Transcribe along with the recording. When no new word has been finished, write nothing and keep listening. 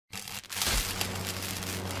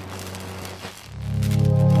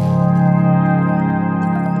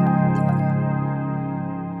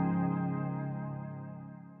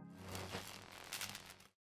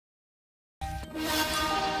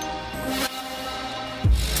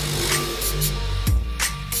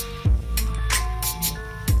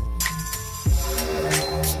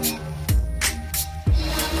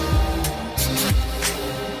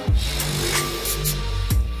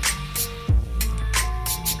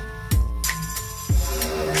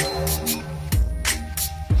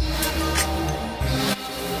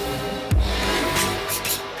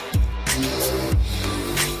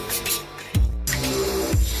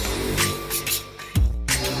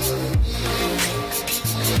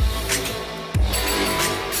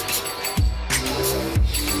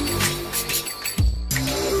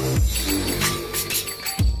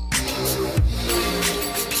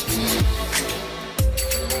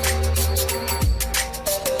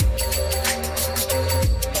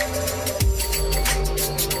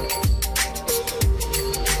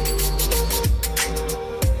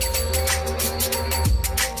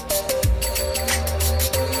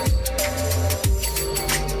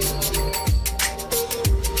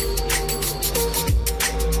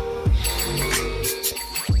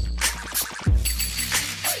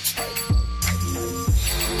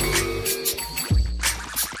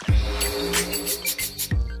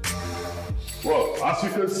As you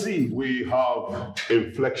can see, we have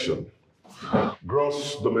inflation,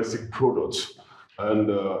 gross domestic product, and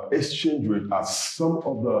exchange rate as some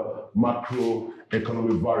of the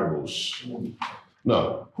macroeconomic variables.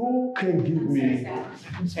 Now, who can give me...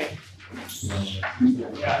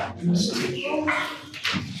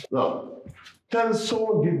 Now, can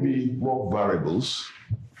someone give me more variables?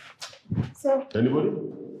 So. Anybody?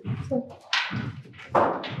 So.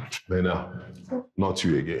 Lena, not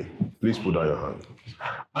you again. Please put down your hand.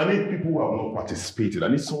 I need people who have not participated. I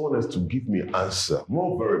need someone else to give me an answer.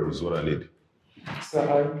 More variables is what I need.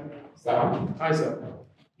 Sir, hi, sir.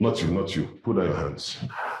 Not you. Put down your hands.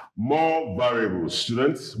 More variables.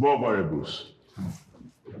 Students, more variables.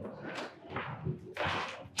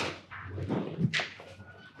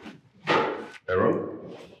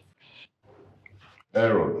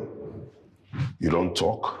 Aaron, you don't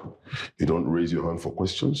talk. You don't raise your hand for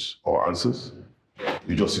questions or answers.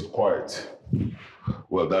 You just sit quiet.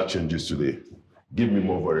 Well, that changes today. Give me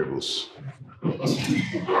more variables. Quiet.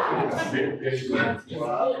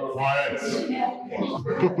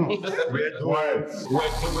 Quiet.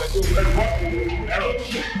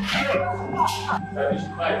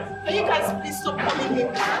 Can you guys please stop calling me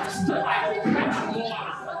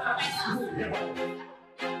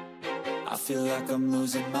I feel like I'm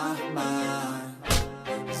losing my mind.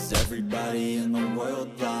 Is everybody in the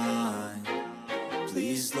world blind?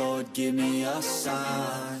 Please, Lord, give me a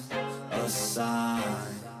sign, a sign.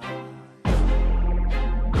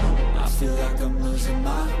 I feel like I'm losing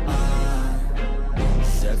my mind.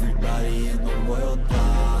 Is everybody in the world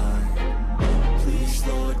blind? Please,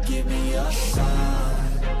 Lord, give me a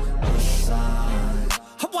sign, a sign.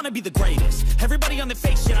 I wanna be the greatest. Everybody on the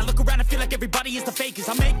fake shit. I look around and feel like everybody is the fakest.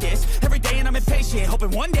 I make this every day and I'm impatient,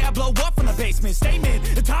 hoping one day I blow up from the basement. Statement,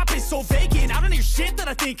 the top is so vacant. I don't hear shit that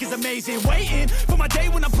I think is amazing. Waiting for my day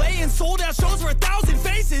when I'm playing sold out shows for 1,000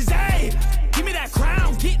 faces. Hey, give me that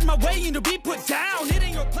crown. Get in my way and to be put down. It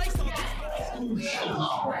ain't your place.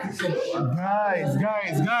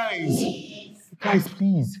 Guys,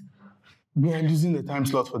 please. We are losing the time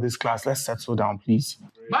slot for this class. Let's settle down, please.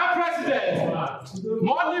 My president,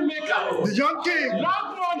 money maker, The young king!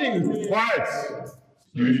 loud morning. Quiet.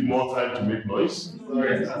 You need more time to make noise.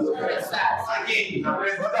 But that's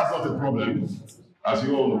not a problem. As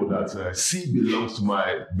you all know that C belongs to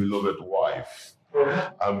my beloved wife,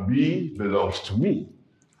 and B belongs to me,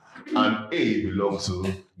 and A belongs to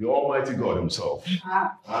the Almighty God himself.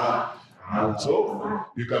 So,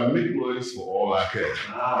 you can make noise for all I care.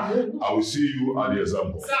 I will see you at the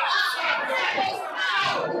example.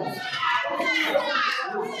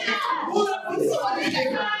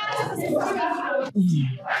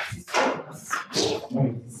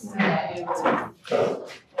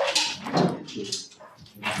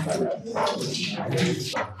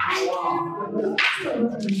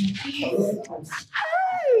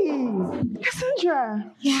 Hey,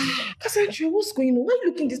 Cassandra. Yeah. Cassandra, what's going on? Why are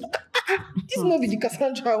you looking this? This must be the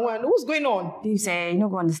Cassandra one. What's going on? You say, you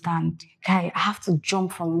don't go understand. Guy, I have to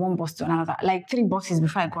jump from one bus to another. Like 3 buses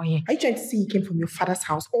before I got here. Are you trying to say you came from your father's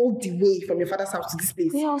house, all the way from your father's house to this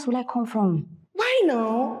place? Where else will I come from? Why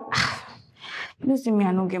now? You know, see me,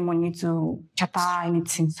 I don't get money to chatter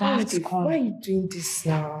anything, so I have to come. Why are you doing this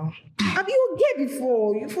now? Have you here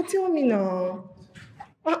before? You for tell me now.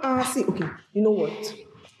 See, okay, you know what?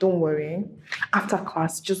 Don't worry. After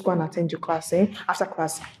class, just go and attend your class, eh? After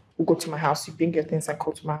class, we'll go to my house. You bring your things and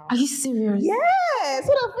come to my house. Are you serious? Yes!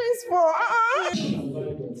 What are friends for?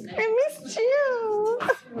 I missed you.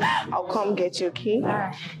 I'll come get you, okay?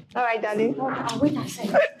 All right, darling. I'll wait a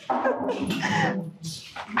second.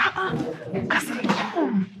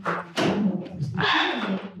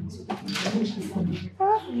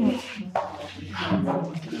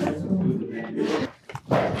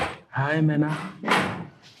 Hi, Mena.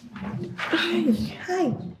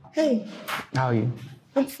 Hi. Hey. How are you?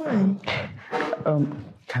 I'm fine.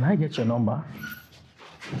 Can I get your number?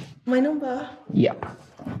 My number? Yeah.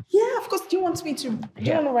 Yeah, of course. Do you want me to? Do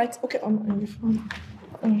you want to write? Okay, on your phone.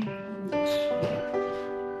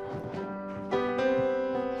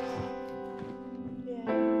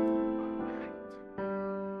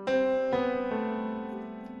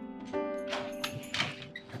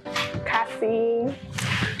 Cassie,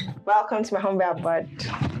 welcome to my home bud.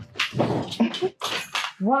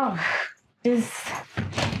 Wow, this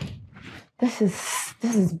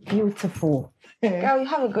is beautiful. Girl, you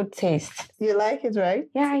have a good taste. You like it, right?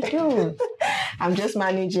 Yeah, I do. I'm just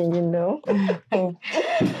managing, you know. Oh,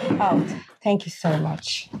 thank you so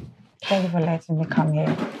much. Thank you for letting me come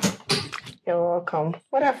here. You're welcome.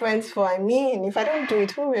 What are friends for? I mean, if I don't do it,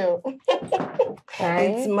 who will?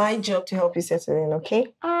 It's my job to help you settle in, okay?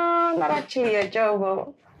 Not actually your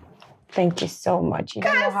job. Thank you so much. You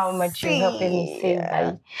don't know how much you're helping me save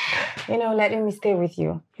by, letting me stay with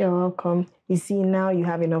you. You're welcome. You see, now you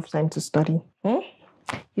have enough time to study.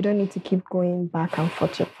 You don't need to keep going back and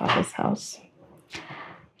forth to your father's house.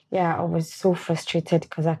 Yeah, I was so frustrated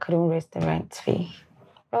because I couldn't raise the rent fee.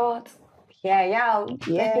 But yeah.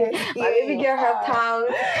 Yes, my baby girl helped out.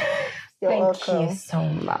 Thank welcome. you so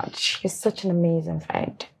much. You're such an amazing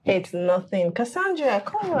friend. It's nothing. Cassandra,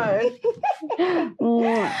 come on.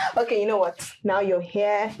 Okay, you know what? Now you're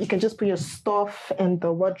here. You can just put your stuff in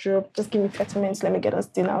the wardrobe. Just give me 30 minutes. Let me get us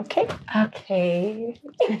dinner, okay? Okay.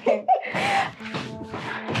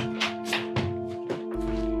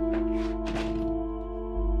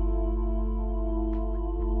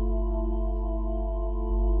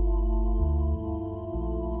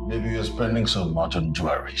 Maybe you're spending so much on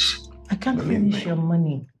jewelries. I can't finish your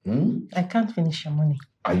money. I can't finish your money.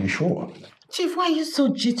 Are you sure? Chief, why are you so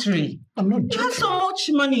jittery? I'm not You have so much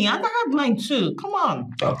money, and I have mine too. Come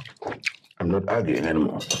on. Oh, I'm not arguing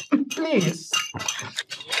anymore. Please.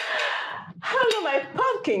 Hello, my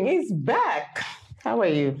pumpkin is back. How are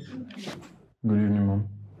you? Good evening, Mom.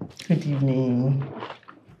 Good evening.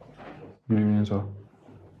 Good evening, sir.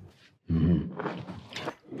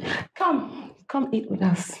 Come eat with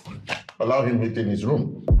us. Allow him eat in his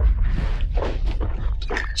room.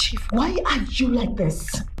 Chief, why are you like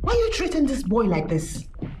this? Why are you treating this boy like this?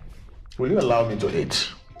 Will you allow me to eat?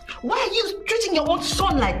 Why are you treating your own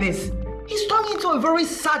son like this? He's turning into a very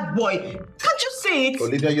sad boy. Can't you see it?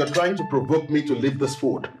 Olivia, you're trying to provoke me to leave this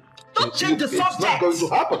food. Don't change the subject. It's not going to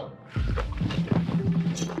happen.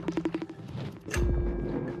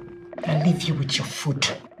 I'll leave you with your food.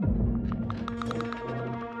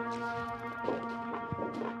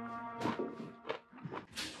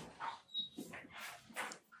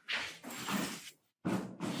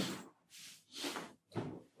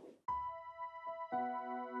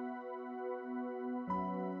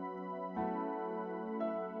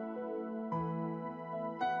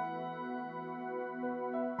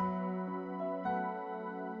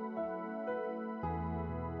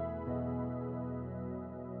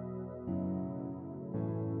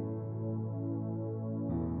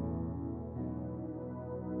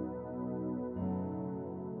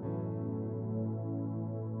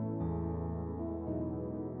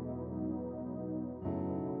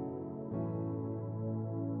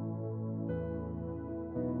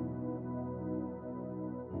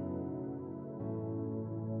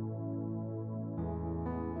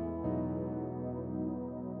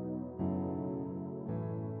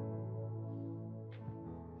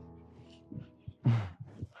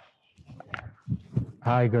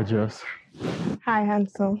 Hi, gorgeous. Hi,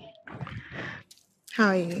 handsome. How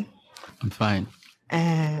are you? I'm fine.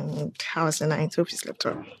 And how was the night? Hope you slept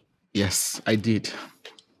well. Yes, I did.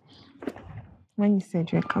 When you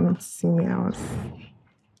said you were coming to see me, I was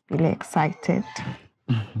really excited.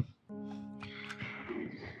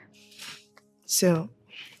 So,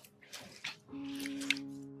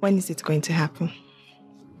 when is it going to happen?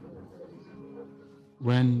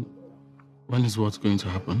 When is what's going to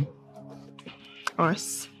happen?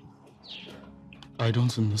 Us. I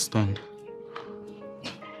don't understand.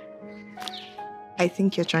 I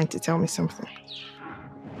think you're trying to tell me something.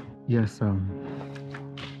 Yes,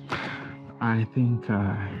 I think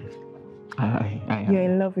I am. You're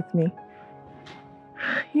in love with me.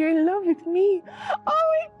 You're in love with me.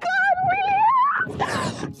 Oh my God, really?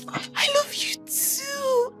 I love you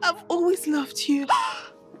too. I've always loved you.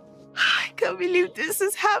 I can't believe this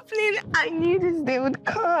is happening. I knew this day would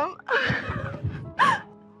come.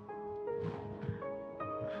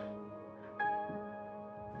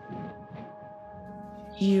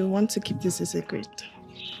 You want to keep this a secret?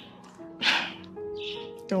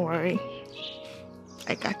 Don't worry.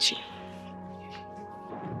 I got you.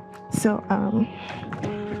 So, can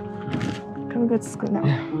we go to school now?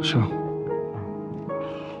 Yeah, sure.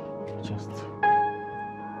 Just...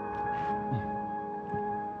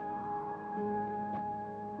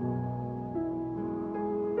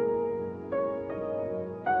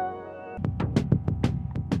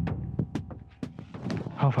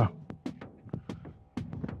 How far?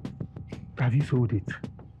 Have you sold it?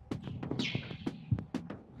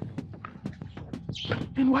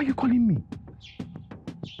 Then why are you calling me?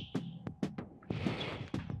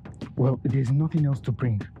 Well, there's nothing else to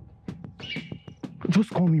bring. Just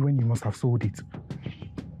call me when you must have sold it.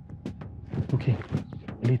 Okay,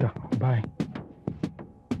 later. Bye.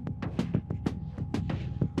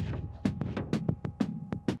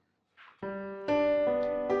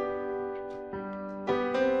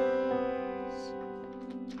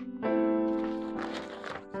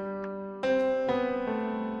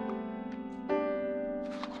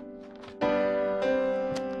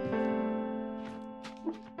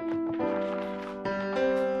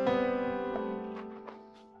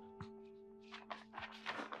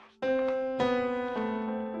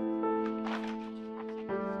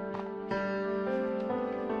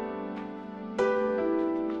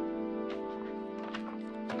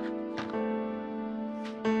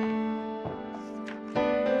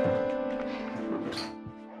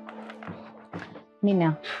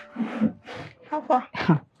 Mina. How far?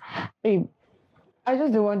 Babe, I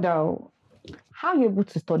just wonder how you're able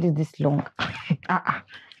to study this long.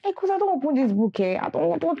 Because I don't open this book, I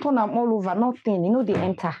don't turn them all over, nothing. You know, they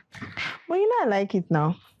enter. Well, you know, I like it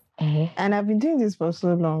now. And I've been doing this for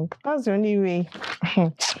so long. That's the only way.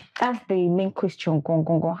 That's the main question,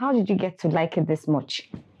 Gong. How did you get to like it this much?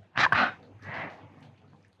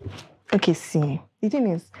 Okay, see, the thing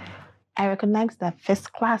is, I recognize that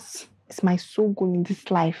first class is my sole goal in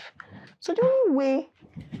this life. So the only way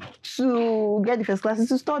to get the first class is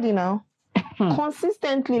to study now.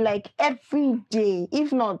 Consistently, like every day.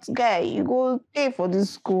 If not, guy, you go pay for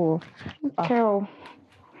this school. Carol.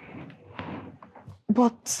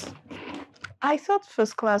 But I thought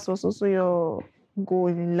first class was also your goal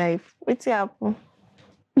in life. What's happened?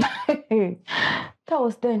 That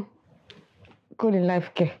was then. Goal in life,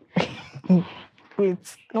 okay?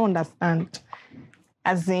 Wait, don't understand.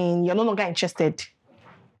 As in, you're no longer interested.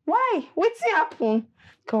 Why? What's happened?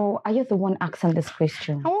 Girl, are you the one asking this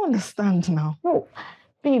question? I don't understand now. No,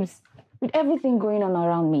 babes, with everything going on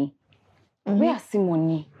around me, where is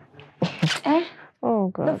money? Oh,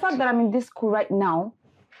 God. The fact that I'm in this school right now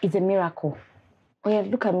is a miracle. Oh, yeah,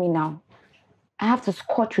 look at me now. I have to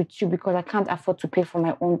squat with you because I can't afford to pay for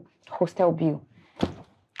my own hostel bill.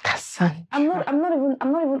 Cassandra. I'm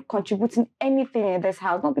not even contributing anything in this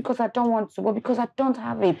house. Not because I don't want to, but because I don't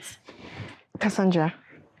have it. Cassandra,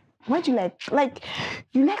 why do you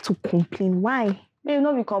you like to complain? Why? Babe,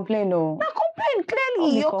 not be complain, no. Not complain,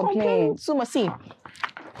 clearly. You're complaining too much. See,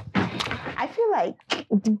 I feel like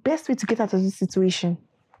the best way to get out of this situation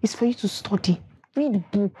is for you to study. Read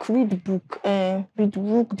the book,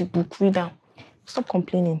 read down. Stop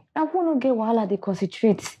complaining. I want to get wahala, they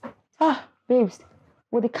concentrate. Babes,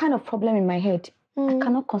 with the kind of problem in my head, I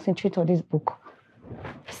cannot concentrate on this book.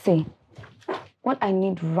 See, what I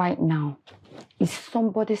need right now is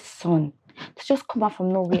somebody's son to just come out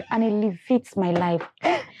from nowhere and elevates my life.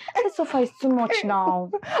 This so far is too much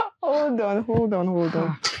now. Hold on.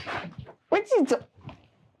 What is it?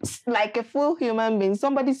 Like a full human being,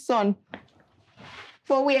 somebody's son.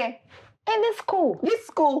 For where? In this school. This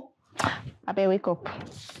school. I better wake up.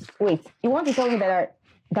 Wait, you want to tell me that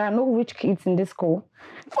there are no rich kids in this school?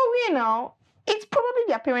 For where now? It's probably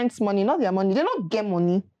their parents' money, not their money. They don't get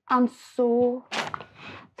money. And so,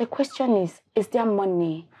 the question is there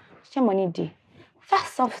money? Is there money there?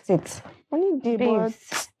 That's soft it. Money there, but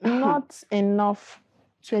not enough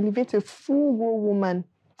to elevate a full woman,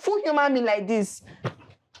 full human being like this.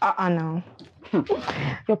 Now.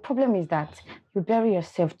 Your problem is that you bury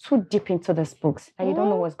yourself too deep into these books and you don't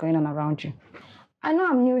know what's going on around you. I know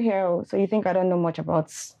I'm new here, so you think I don't know much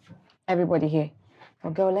about everybody here.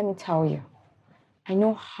 But girl, let me tell you, I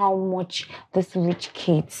know how much these rich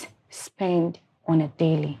kids spend on a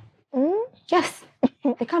daily. Yes,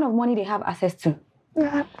 the kind of money they have access to.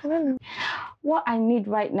 Yeah, I don't know. What I need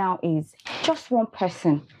right now is just one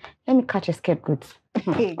person. Let me catch a scapegoat.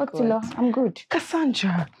 Hey, Otilo, I'm good.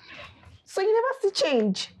 Cassandra, so you never see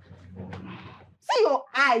change? See your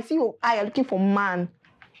eye, you're looking for man.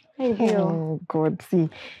 Hey, girl. Oh, God, see,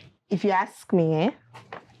 if you ask me,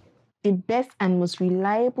 the best and most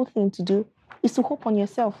reliable thing to do is to hope on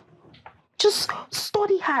yourself. Just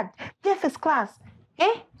study hard, get first class.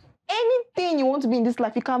 Anything you want to be in this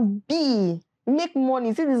life, you can be. Make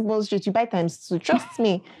money. See this bus straight, you buy times 2. Trust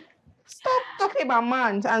me. Stop talking about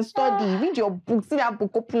man and study. Read your book. See that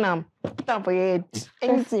book, open them. Put them for your head.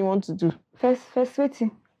 Anything you want to do. First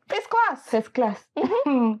waiting. First class. First class.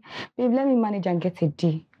 Babe, let me manage and get a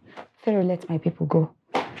D. Pharaoh, let my people go.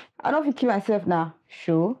 I don't feel kill myself now.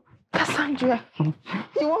 Sure. Cassandra, you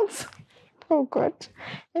want... Oh, God.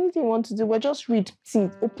 Anything you want to do, but just read. See,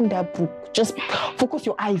 open that book. Just focus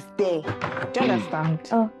your eyes there. Do you understand?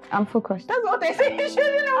 Oh, I'm focused. That's what I say. You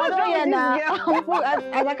shouldn't know what's wrong with this girl.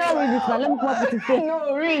 I can't read this now. Let me come up with it.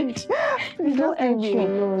 No, read. Please don't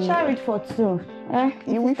entry. Shall I read for 2?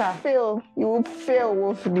 You will fail. You will fail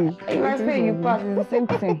woefully. If I fail, you pass. It's the same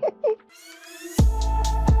thing.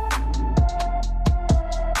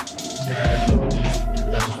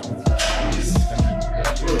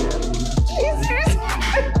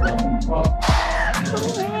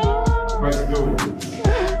 Let's go.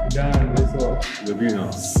 Down, let's go. The vino.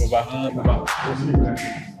 Go back. I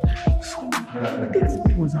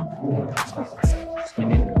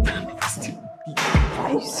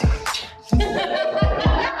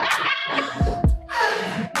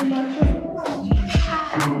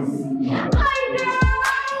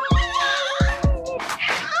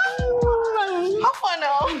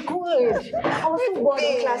was so bored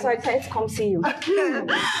in class, so I decided to come see you.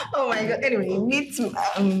 Oh my God. Anyway, meet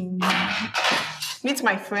Meet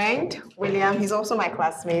my friend, William. He's also my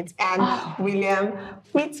classmate. And William,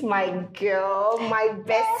 meet my girl, my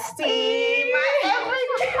bestie, my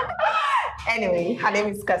everything. Anyway, her name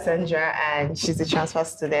is Cassandra and she's a transfer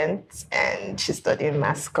student and she's studying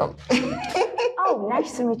mass comm. Oh,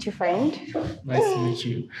 nice to meet you, friend. Nice to meet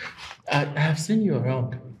you. I have seen you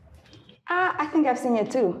around. I think I've seen you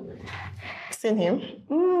too. Seen him?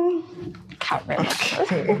 Can't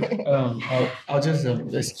remember. I'll just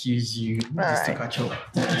excuse you just to catch up.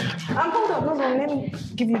 Hold on. Let me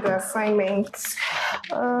give you the assignment.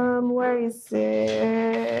 Where is it?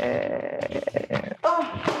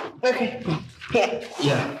 Oh, okay. Here.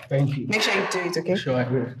 Yeah, thank you. Make sure you do it, okay? Sure, I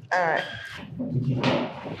will. All right.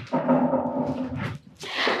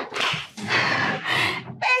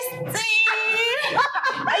 Bestie!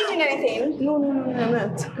 Are you doing anything? No, I'm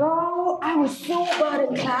not. Girl, I was so bored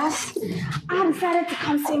in class. I decided to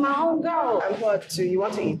come see my own girl. I'm bored too. You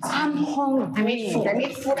want to eat? I'm hungry. I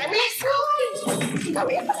made food. Come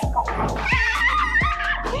here.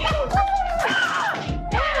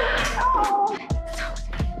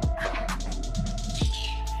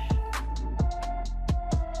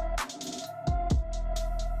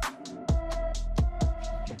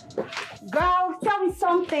 Girl, tell me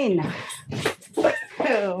something.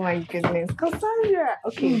 Oh my goodness. Cassandra.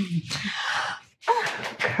 Okay.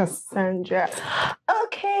 Cassandra.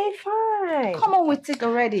 Okay, fine. Come on with it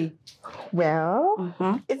already. Well,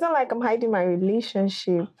 it's not like I'm hiding my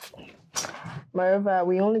relationship. Moreover,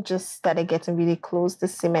 we only just started getting really close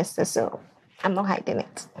this semester, so I'm not hiding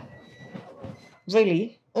it.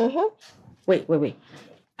 Really? Wait.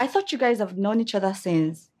 I thought you guys have known each other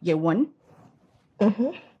since year 1.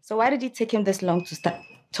 So why did it take him this long to start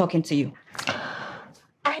talking to you?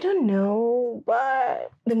 I don't know,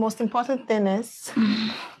 but the most important thing is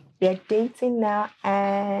we're dating now,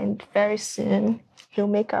 and very soon he'll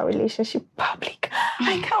make our relationship public.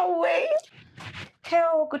 I can't wait.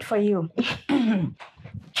 Hell, good for you.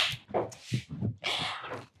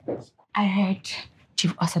 I heard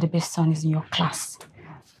Chief Osadebe's son is in your class.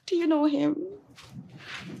 Do you know him?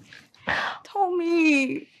 Tell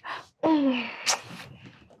me.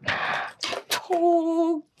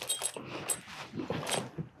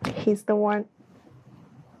 He's the one.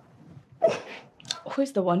 Who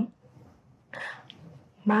is the one?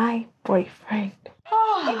 My boyfriend.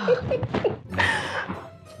 Why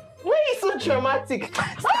are you so dramatic?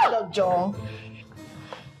 Stand up, John.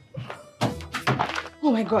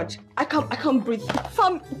 Oh my God, I can't breathe.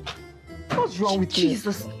 Fam, what's wrong with you?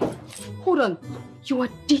 Jesus. Hold on. You are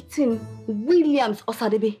dating Williams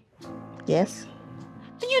Osadebe? Yes.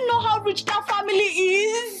 Do you know how rich that family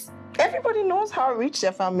is? Everybody knows how rich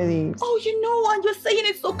their family is. Oh, you know, and you're saying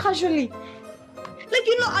it so casually. Like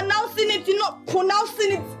you're not announcing it, you're not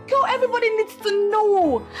pronouncing it. Girl, everybody needs to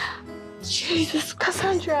know. Jesus,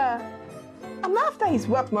 Cassandra. I'm not after his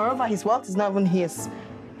wealth. Moreover, his wealth is not even his.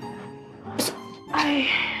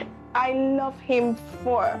 I love him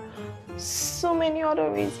for so many other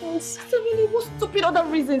reasons. So many what stupid other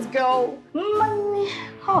reasons, girl? Money.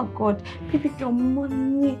 Oh God, baby girl,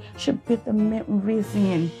 money should be the main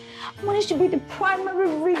reason. Money should be the primary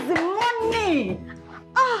reason. Money!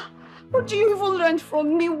 What do you even learn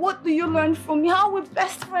from me? What do you learn from me? How are we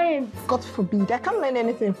best friends? God forbid. I can't learn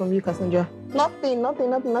anything from you, Cassandra. Nothing. You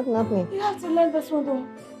have to learn this one though.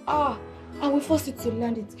 I will force you to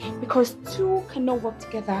learn it because two cannot work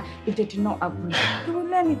together if they do not agree. You will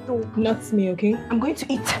learn it though. Not me, okay? I'm going to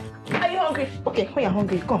eat. Are you hungry? Okay, when you're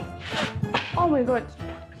hungry, come. Oh my God.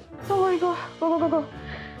 Oh my God. Go.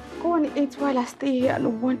 Go and eat while I stay here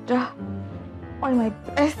and wonder why my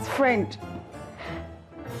best friend.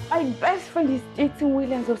 My best friend is dating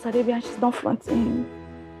Williams of Osadebe and she's not fronting him.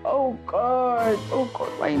 Oh God,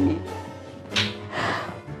 why me?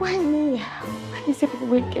 Why me? Why you say people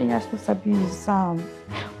with Kenya's supposed to abuse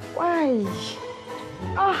Why?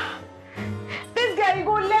 This guy, you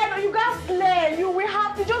go learn, you guys learn. You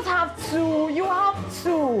just have to. You have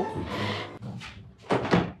to.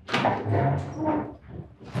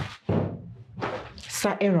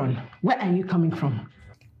 Sir Aaron, where are you coming from?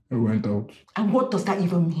 I went out. And what does that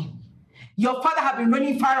even mean? Your father has been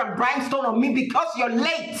raining fire and brimstone on me because you're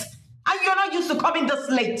late. And you're not used to coming this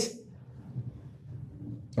late.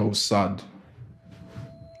 I was sad.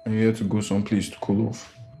 I needed to go someplace to cool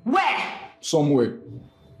off. Where? Somewhere.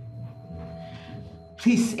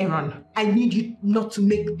 Please, Aaron, I need you not to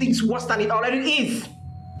make things worse than it already is.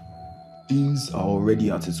 Things are already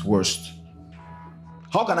at its worst.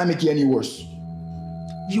 How can I make it any worse?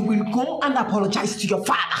 You will go and apologize to your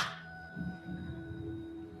father.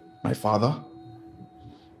 My father?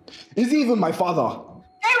 Is he even my father?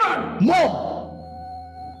 Aaron! Mom!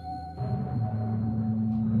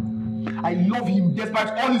 I love him despite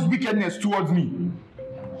all his wickedness towards me.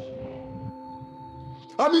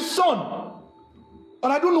 I'm his son,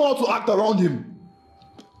 and I don't know how to act around him.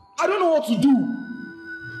 I don't know what to do.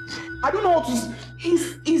 I don't know how to...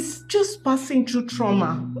 He's just passing through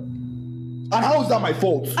trauma. And how is that my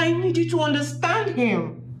fault? I need you to understand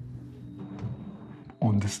him.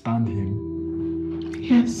 Understand him?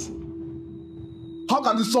 Yes. How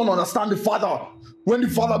can the son understand the father when the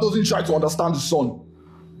father doesn't try to understand the son?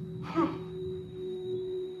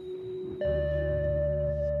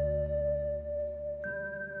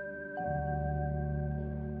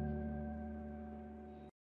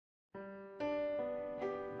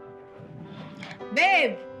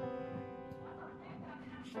 Babe!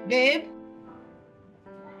 Babe?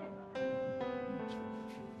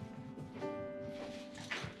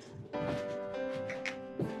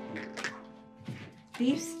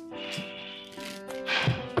 Babes?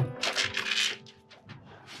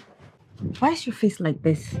 Why is your face like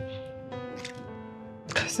this?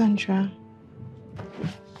 Cassandra,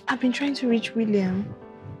 I've been trying to reach William.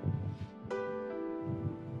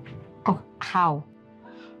 Oh, how?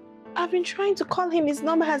 I've been trying to call him. His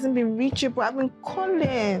number hasn't been reachable. I've been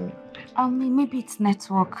calling. Maybe it's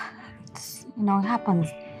network. It happens.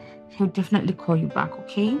 He'll definitely call you back,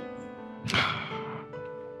 okay?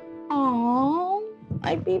 Oh,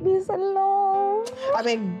 my baby's alone. I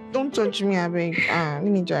beg, don't touch me, I beg. Let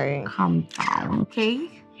me try. Calm down, okay?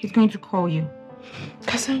 He's going to call you.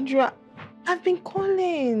 Cassandra, I've been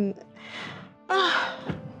calling.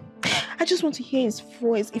 I just want to hear his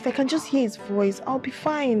voice. If I can just hear his voice, I'll be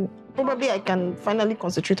fine. Probably I can finally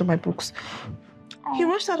concentrate on my books. Oh. He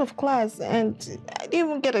rushed out of class and I didn't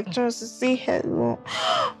even get a chance to say hello.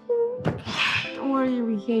 Don't worry,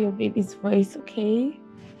 we hear your baby's voice, okay?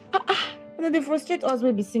 They frustrate us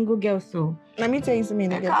with the single girls, so. Let me tell you something.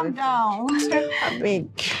 Calm down. I beg.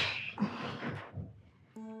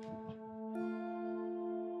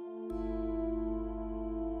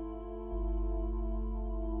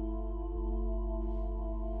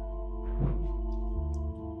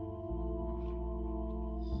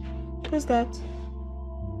 Who's that?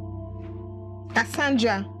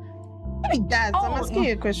 Cassandra. What is that? I'm asking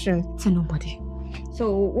you a question. It's a nobody.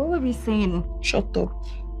 So, what were we saying? Shut up.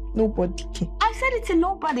 Nobody. I said it's a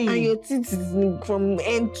nobody. And your teeth is from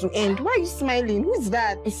end to end. Why are you smiling? Who's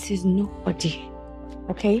that? It is nobody.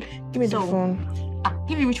 Okay? Give me the phone.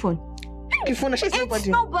 Give me which phone? Give me the phone. It's nobody.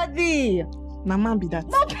 Nobody. Naman be that.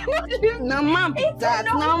 Naman be that.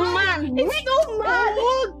 Naman. It's no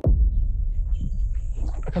man.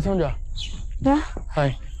 Cassandra. Yeah?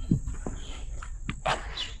 Hi.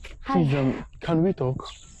 Please, can we talk?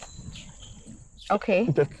 Okay.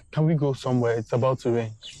 Can we go somewhere? It's about to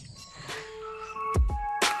rain.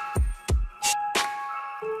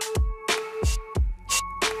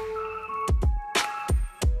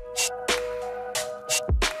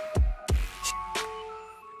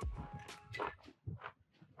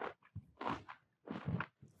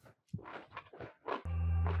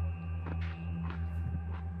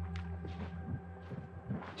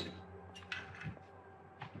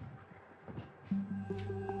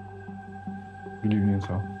 Good evening,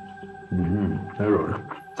 sir. Aaron,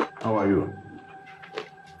 how are you?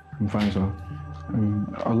 I'm fine, sir.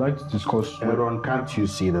 I'd like to discuss... Aaron, can't you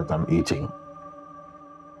see that I'm eating?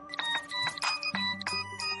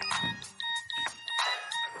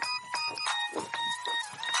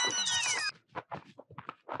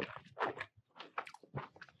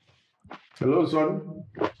 Hello, son.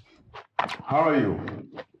 How are you?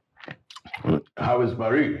 How is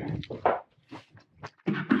Marie?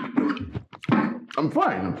 I'm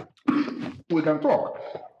fine. We can talk.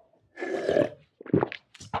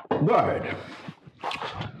 Go ahead.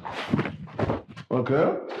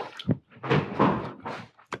 Okay.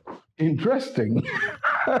 Interesting.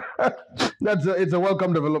 It's a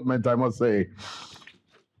welcome development, I must say.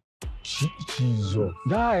 Jesus.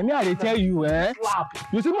 Guy, I tell you,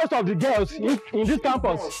 you see most of the girls in this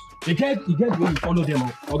campus, you get the way you follow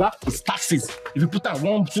them, okay? It's taxes. If you put out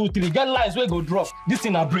 1, 2, 3, get lines where go drop. This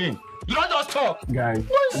in our brain. You don't just talk. Guy.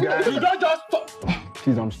 You don't just talk.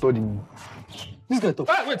 Please, I'm studying. This guy talk.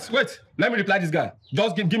 Wait. Let me reply this guy.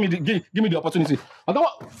 Just give me the opportunity. Okay,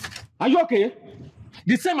 what? Are you okay?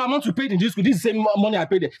 The same amount you paid in this school, this is the same money I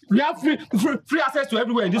paid there. We have free access to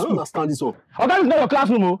everywhere in this school. I don't understand this all. Okay, it's not your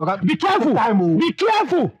classroom. Okay? Be careful. Be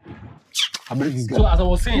careful. I beg this guy. So as I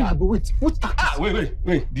was saying, wait.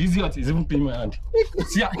 Wait. The idiot is even paying my hand.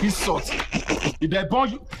 See, he's short. If they burn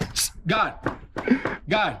you, guy,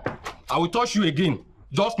 I will touch you again.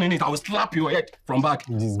 Just name it. I will slap your head from back.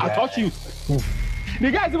 I touch you. The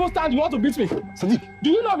guy is even standing, you want to beat me. Sadiq. Do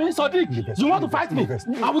you know me, Sadiq? You want to fight me?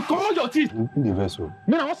 I will come on your teeth. In the vessel.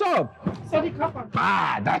 Man, what's up? Sadiq, Papa.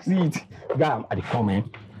 Ah, that's it. Guy, I dey come, man.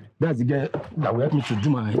 That's the guy that will help me to do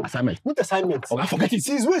my assignment. What assignment? Oh, I forget it.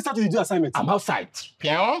 Since when you started to do assignment? I'm outside.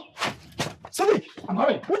 Piano? Sadiq. I'm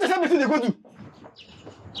coming. What assignment did they go do?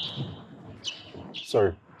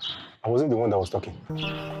 Sorry. I wasn't the one that was talking.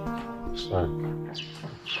 Sorry.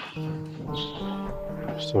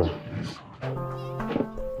 Sorry.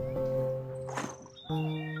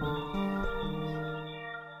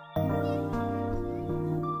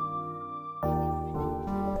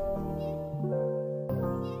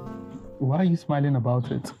 Why are you smiling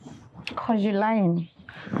about it? Because you're lying.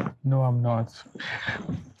 No, I'm not.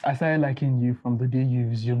 I started liking you from the day you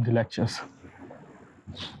resumed the lectures.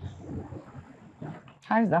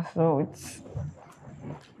 How is that so?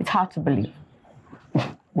 It's hard to believe.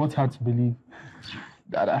 What's hard to believe?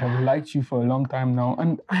 That I have liked you for a long time now,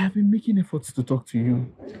 and I have been making efforts to talk to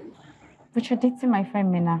you. But you're dating my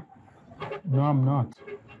friend Mina. No, I'm not.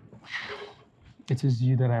 It is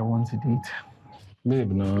you that I want to date.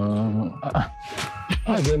 Babe, no.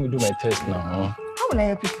 I'm going to do my test now. How will I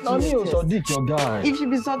help you to No, do me, your test? Sadiq, your guy. If you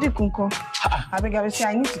be Sadiq, Kunko, I beg you, say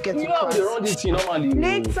I need to get to You know class. they run this thing normally.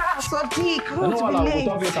 Later, Sadiq. I No, want to I'll be late.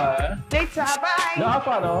 talk later, eh? Later, bye. No, how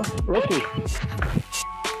far now? Okay.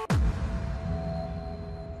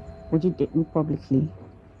 Would you date me publicly?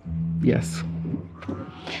 Yes.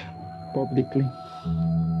 Publicly.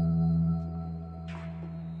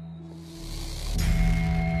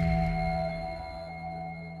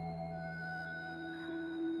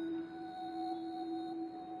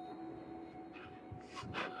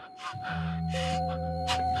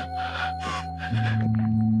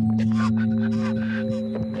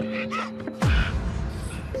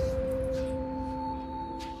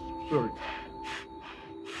 Sorry.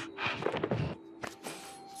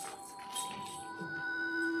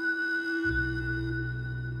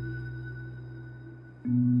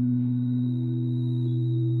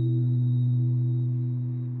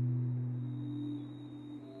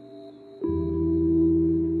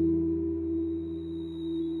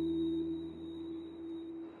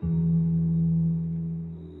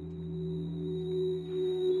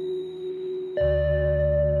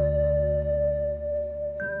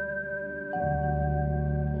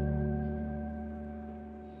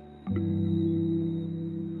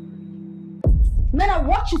 Mena,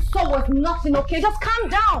 what you saw was nothing, okay? Just calm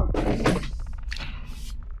down.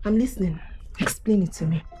 I'm listening. Explain it to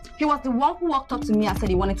me. He was the one who walked up to me and said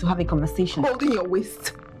he wanted to have a conversation. Holding your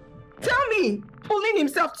waist. Tell me, pulling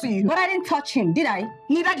himself to you. But I didn't touch him, did I?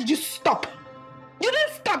 Neither did you stop. You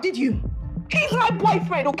didn't stop, did you? He's my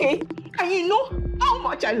boyfriend, okay? And you know how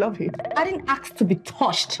much I love him. I didn't ask to be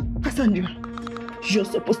touched. Cassandra, you're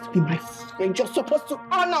supposed to be my friend. You're supposed to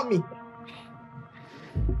honor me.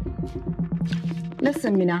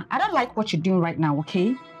 Listen, Mina, I don't like what you're doing right now,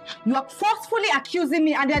 okay? You are forcefully accusing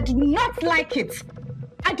me and I do not like it.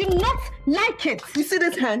 I do not like it. You see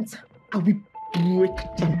these hands? I will break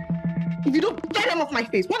them. If you don't get them off my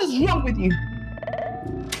face, what is wrong with you?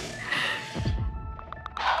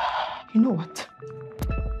 You know what?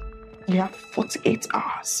 You have 48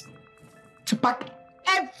 hours to pack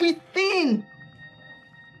everything,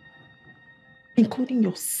 including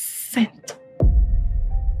your scent,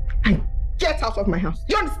 and get out of my house.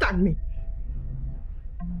 You understand me?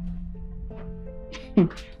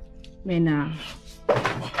 Mina.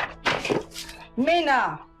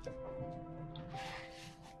 Mina!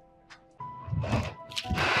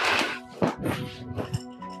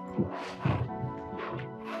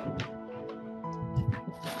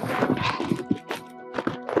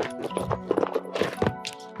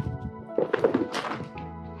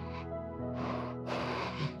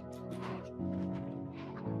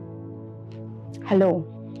 Hello.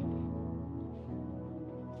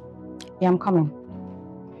 Yeah, I'm coming.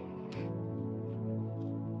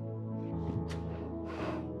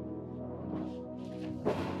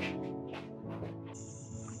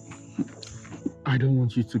 I don't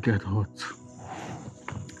want you to get hurt.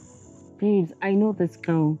 Babes, I know this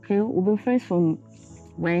girl, okay? We've been friends from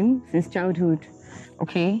when? Since childhood,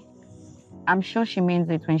 okay? I'm sure she means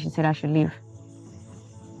it when she said I should leave.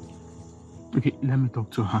 Okay, let me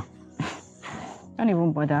talk to her. Don't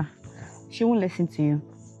even bother. She won't listen to you.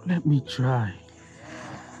 Let me try.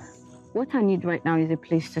 What I need right now is a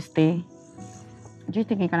place to stay. Do you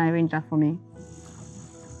think you can arrange that for me?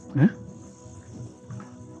 Eh?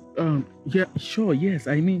 Yeah, sure, yes.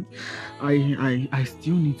 I mean, I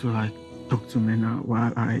still need to like talk to Mena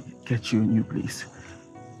while I get you a new place.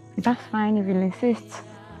 That's fine if you'll insist.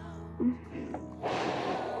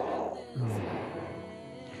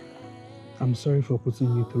 I'm sorry for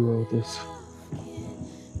putting you through all this.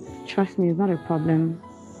 Trust me, it's not a problem.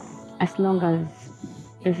 As long as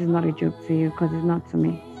this is not a joke to you, because it's not to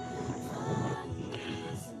me.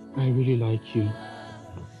 I really like you.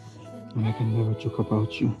 And I can never joke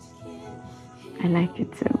about you. I like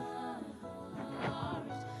it too.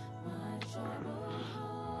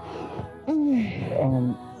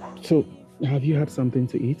 So, have you had something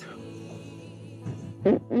to eat?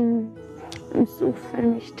 I'm so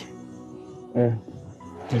famished.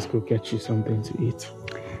 Let's go get you something to eat.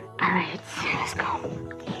 All right, let's go.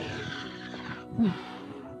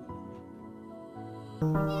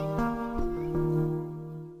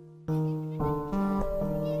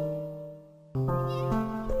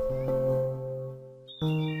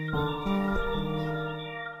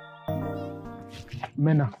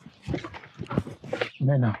 Mena.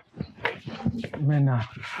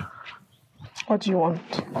 What do you want?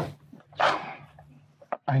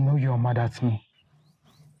 I know you're mad at me.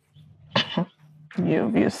 You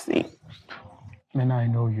obviously. Mena, I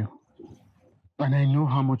know you. And I know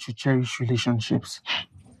how much you cherish relationships.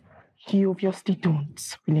 You obviously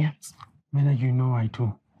don't, Williams. Mena, you know I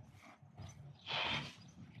do.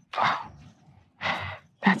 Wow.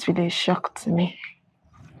 That's really a shock to me.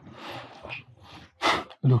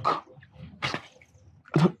 Look,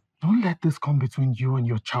 don't let this come between you and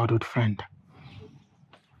your childhood friend.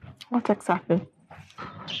 What exactly?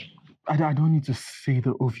 I don't need to say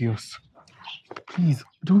the obvious. Please,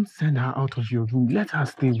 don't send her out of your room. Let her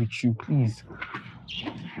stay with you, please.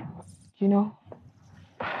 You know,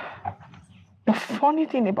 the funny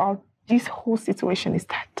thing about this whole situation is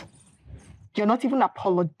that you're not even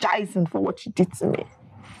apologizing for what you did to me.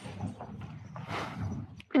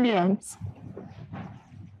 Williams,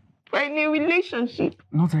 we're in a relationship.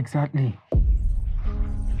 Not exactly.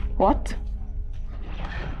 What?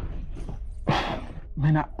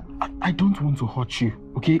 Man, I don't want to hurt you,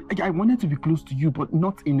 okay? I wanted to be close to you, but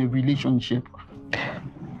not in a relationship.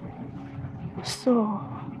 So,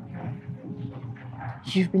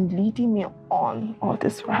 you've been leading me on all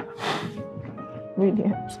this while.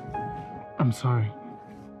 Williams. I'm sorry.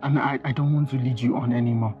 And I don't want to lead you on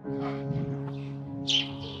anymore.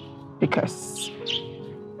 Because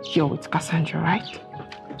you're with Cassandra, right?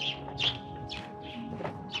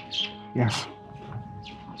 Yes.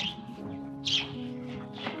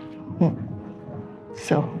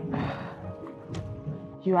 So,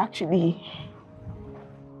 you actually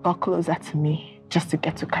got closer to me just to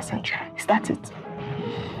get to Cassandra. Is that it?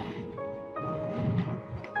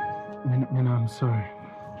 Mena, I'm sorry.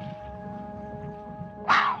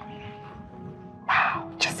 Wow.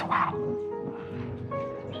 Wow. Just wow.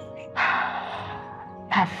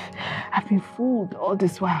 I've been fooled all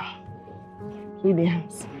this while.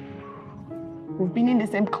 Williams, we've been in the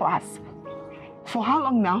same class. For how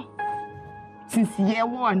long now? Since year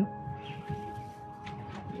 1.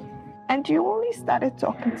 And you only started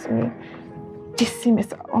talking to me this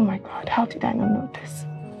semester. Oh my God, how did I not know this?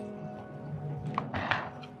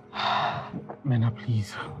 Mena,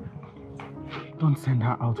 please. Don't send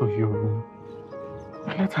her out of your room.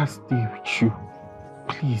 Let her stay with you.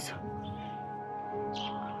 Please.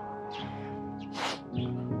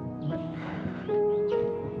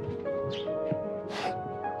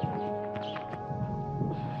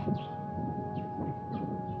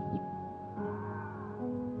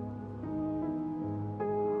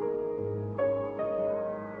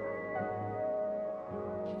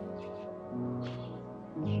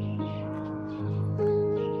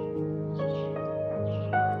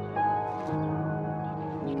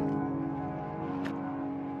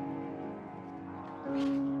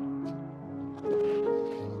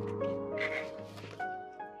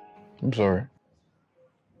 I'm sorry.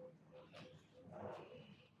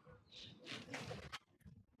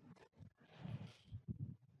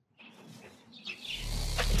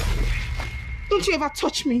 Don't you ever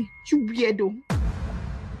touch me, you weirdo.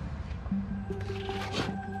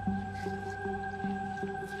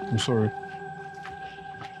 I'm sorry.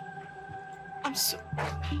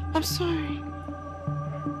 I'm sorry.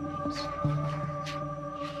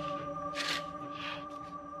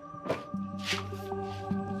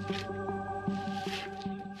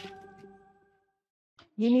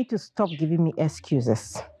 You need to stop giving me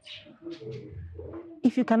excuses.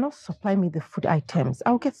 If you cannot supply me the food items,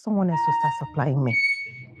 I'll get someone else to start supplying me.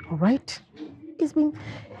 All right? It's been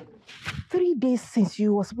 3 days since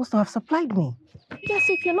you were supposed to have supplied me. Yes,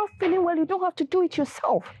 if you're not feeling well, you don't have to do it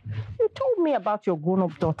yourself. You told me about your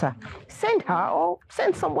grown-up daughter. Send her or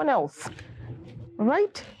send someone else. All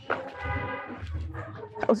right?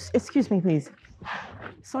 Oh, excuse me, please.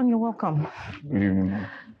 Son, you're welcome. Good evening, Mom.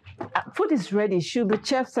 Food is ready. Should the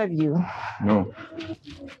chef serve you? No,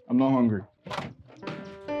 I'm not hungry.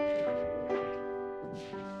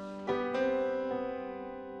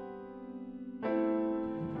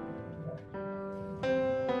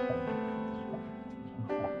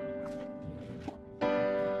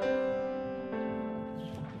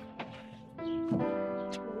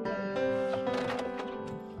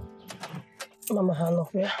 Mama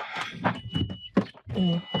Hanover.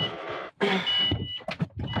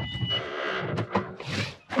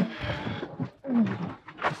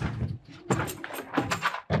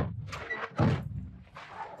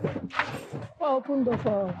 I opened door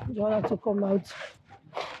for Joanna to come out.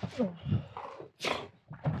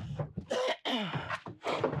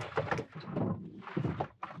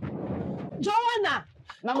 Joanna!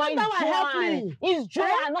 Mama, come down and help me. It's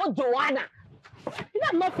Joanna, not Joanna. You know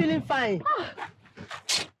I'm not feeling fine.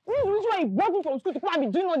 This is why you brought me from school to come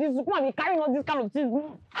and be doing all this, to come and be carrying all this kind of things.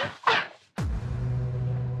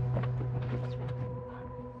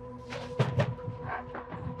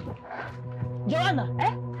 Joanna,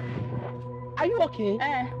 are you okay?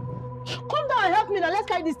 Come down and help me now. Let's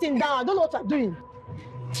carry this thing down. I don't know what I'm doing.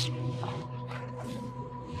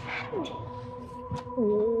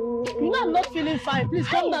 You know I'm not feeling fine. Please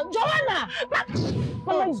come down. Joanna!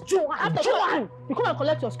 Mama, it's Joanna. Joanna! You come and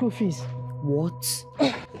collect your school fees. What?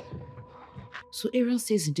 So Aaron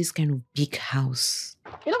stays in this kind of big house.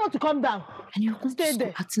 You don't want to come down. And you're going to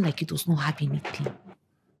school acting like it does not have anything.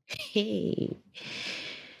 Hey.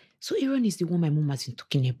 So Aaron is the one my mom has been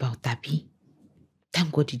talking about, Abby.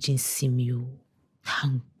 Thank God he didn't see me.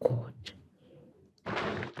 Thank God.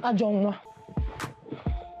 Ajoma.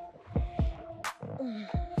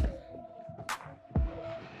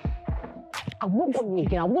 I won't call you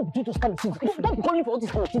again. I won't do those kind of things. Don't be calling for all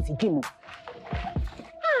these kind of things again.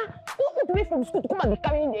 Don't go away from school to come and be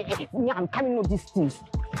carrying me. I'm carrying all these things.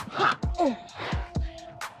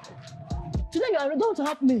 Today you are going to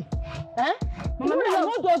help me. Eh? Mama, I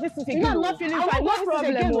won't do all these things again. I'm not feeling fine. No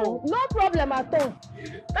problem. No problem at all.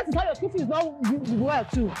 That is how your school fees not well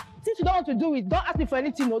too. Since you don't want to do it, don't ask me for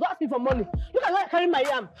anything. No, don't ask me for money. Look at where I carry my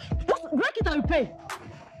yam. Just break it and you pay.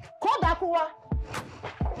 Call Dakuwa.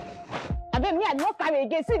 I bet me I don't carry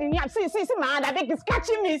again. See the yam. See, my hand. I think it's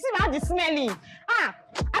catching me. See my hand is smelling. I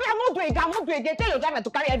won't do it. I won't do it again. Tell your driver to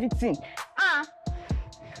carry everything.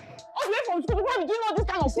 Away from school, why are you doing all this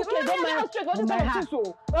kind of things?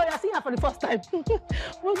 Oh, you're seeing her for the first time.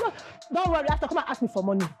 Don't worry, after come and ask me for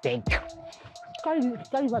money. Thank you. Carry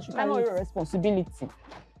what you carry. I know your responsibility.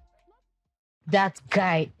 That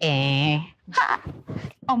guy, if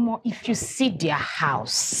you see their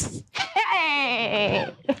house, hey,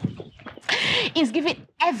 he's giving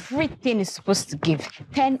everything he's supposed to give.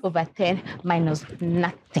 10 over 10 minus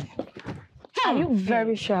nothing. Are you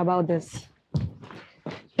very sure about this?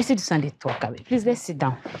 Let's sit down and talk away. Please, let's sit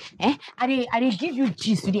down. I they give you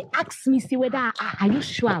gist. They ask me, say whether are you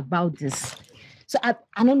sure about this? So I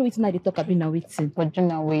don't know which night they talk about now. But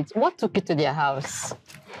Juna, wait. What took you to their house?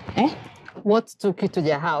 What took you to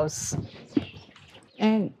their house?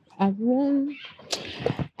 And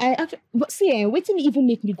but see, waiting even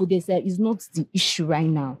make me go there is not the issue right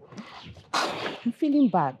now. I'm feeling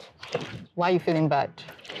bad. Why are you feeling bad?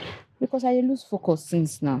 Because I lose focus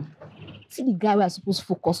since now. See the guy we are supposed to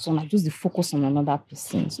focus on, I just focus on another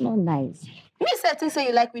person. It's not nice. Me certain say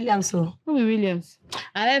you like Williams, so. Who be Williams?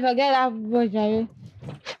 I never forget that boy.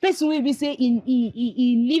 Person will be say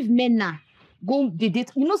he leave Mena, go the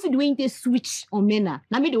date. You know, see the way they switch on Mena.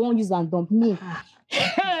 Now me they won't use and dump me.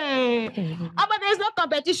 Hey, but there's no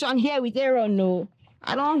competition here with Aaron. No,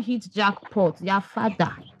 I don't hit jackpot. Your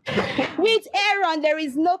father. With Aaron, there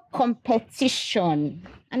is no competition.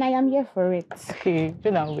 And I am here for it. Okay, do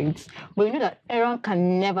not wait. But you know that Aaron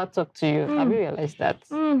can never talk to you. Have you realized that?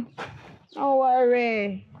 Don't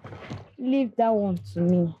worry. Leave that one to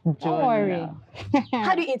me. Don't worry.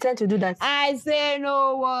 How do you intend to do that? I say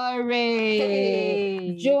no worry.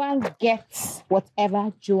 Hey. Joanne gets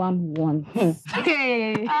whatever Joanne wants.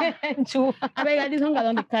 Hey. Joanne. I beg this hunger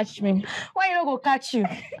don't catch me. Why you not go catch you?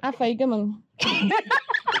 After you come on.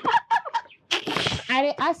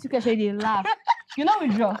 I ask you question, they laugh. You know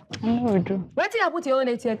withdraw. I know withdraw. Where did you put your own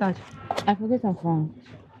ATM card? I forget I'm from.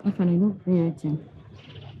 I don't bring anything.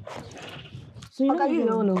 So you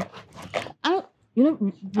know. I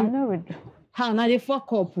know withdraw. How now they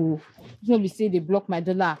fuck up? So we say they block my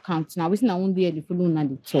dollar account. Now we see now one day they follow on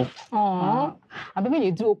the top. Aww. I bet when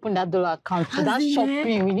you do open that dollar account, so that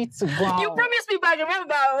shopping, we need to go out. You promised me back,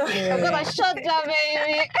 remember? Yeah. I'm gonna shut down,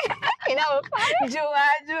 baby. You know, Joa.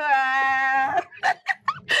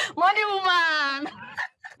 Money woman.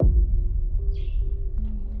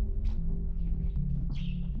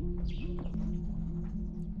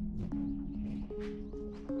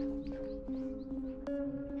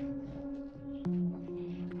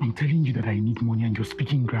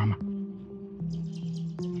 speaking grammar.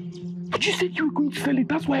 But you said you were going to sell it.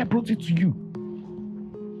 That's why I brought it to you.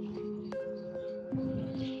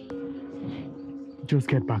 Just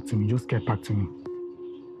get back to me. Just get back to me.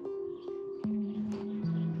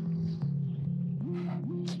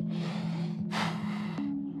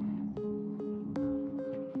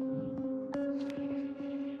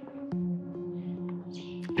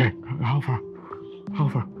 Okay, how far? How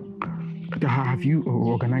far? Have you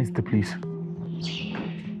organized the place?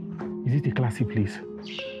 Is it a classy place?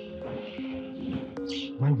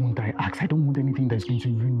 Why won't I ask? I don't want anything that's going to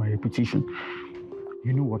ruin my reputation.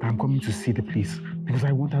 You know what? I'm coming to see the place because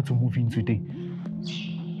I want her to move in today.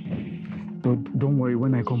 Don't worry,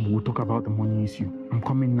 when I come, we'll talk about the money issue. I'm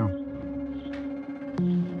coming now.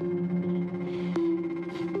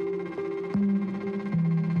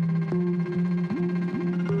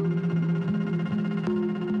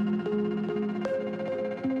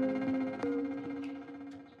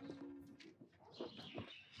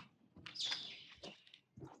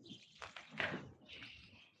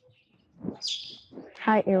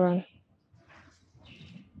 Hi, Aaron.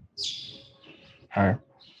 Hi.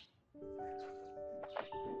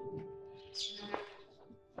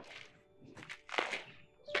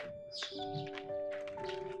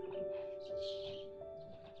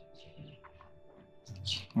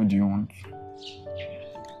 What do you want?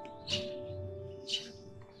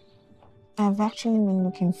 I've actually been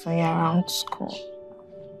looking for you around school.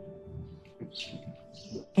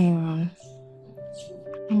 Aaron,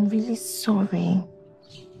 I'm really sorry.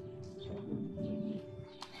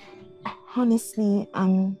 Honestly,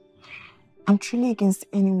 I'm truly against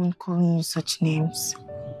anyone calling you such names.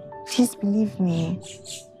 Please believe me.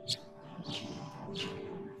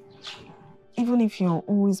 Even if you're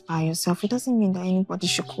always by yourself, it doesn't mean that anybody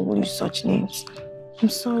should call you such names. I'm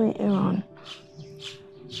sorry, Aaron.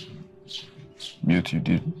 Yet you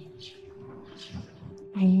did.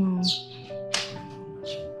 I know.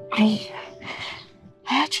 I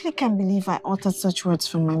actually can't believe I uttered such words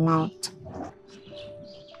from my mouth.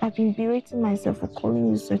 I've been berating myself for calling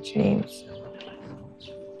you such names.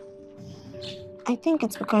 I think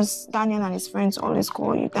it's because Daniel and his friends always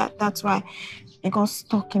call you that. That's why it got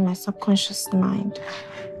stuck in my subconscious mind.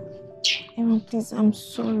 Aaron, please, I'm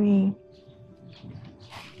sorry.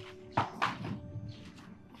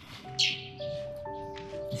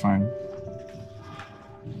 Fine.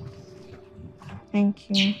 Thank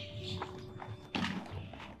you.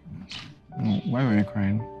 Why were you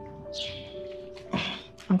crying?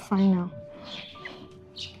 I'm fine now.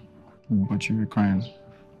 But you were crying.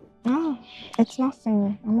 No, it's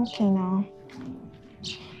nothing. I'm okay now.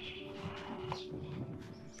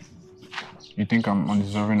 You think I'm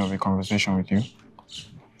undeserving of a conversation with you?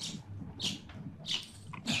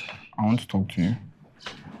 I want to talk to you.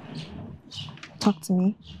 Talk to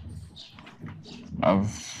me.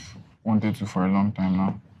 I've wanted to for a long time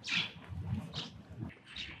now.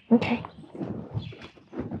 Okay.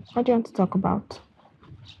 What do you want to talk about?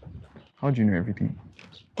 How do you know everything?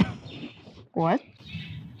 What?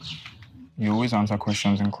 You always answer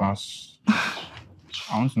questions in class.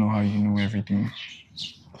 I want to know how you know everything.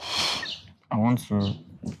 I want to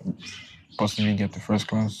possibly get to first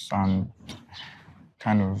class and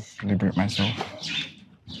kind of liberate myself.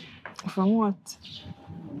 From what?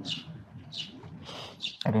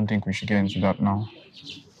 I don't think we should get into that now.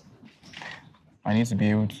 I need to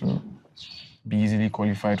be able to be easily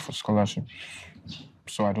qualified for scholarships,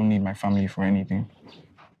 so I don't need my family for anything.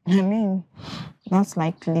 I mean, that's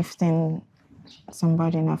like lifting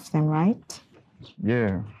somebody off them, right?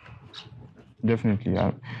 Yeah, definitely.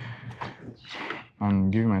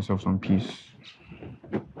 I'm giving myself some peace.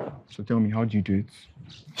 So tell me, how do you do it?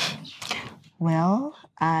 Well,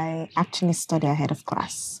 I actually study ahead of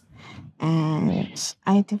class. And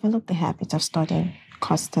I developed the habit of studying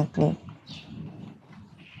constantly.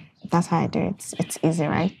 That's how I do it. It's easy,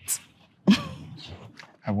 right?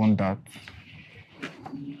 I want that.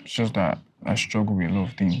 It's just that I struggle with a lot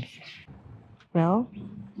of things. Well,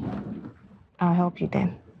 I'll help you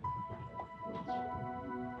then.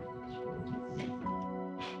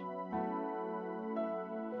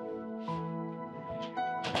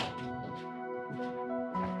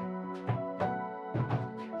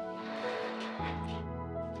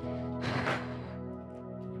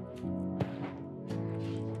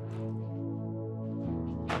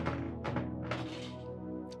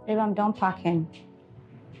 Babe, I'm done packing.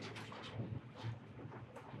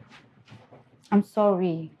 I'm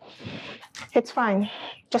sorry. It's fine.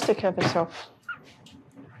 Just take care of yourself.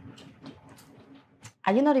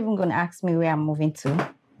 Are you not even going to ask me where I'm moving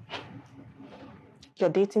to? You're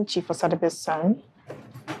dating Chief Osadebe's son.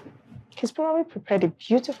 He's probably prepared a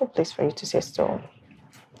beautiful place for you to stay, so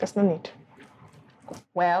there's no need.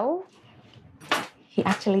 Well, he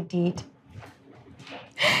actually did.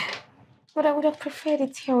 But I would have preferred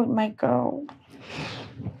it here with my girl.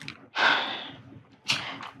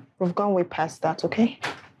 We've gone way past that, okay?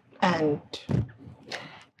 And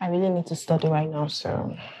I really need to study right now,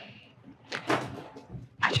 so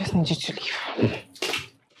I just need you to leave.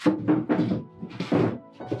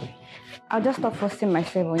 I'll just stop forcing my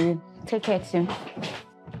favor on you. Take care too.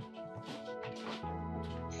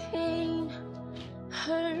 Pain,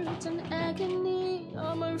 hurt, and agony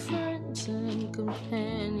are my friends and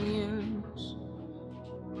companions.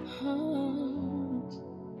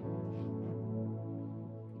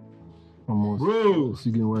 Bro,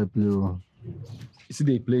 see game where I play. You see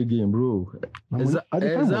they play game, bro.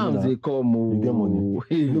 Exams they come. You get money.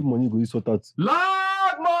 You get money, go you sort out.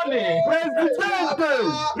 Lord money! Presidente!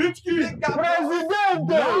 Rich kid! Presidente!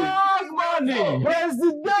 Lord money!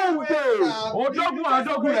 Presidente! Odogun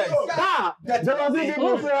Adogun! Ah! This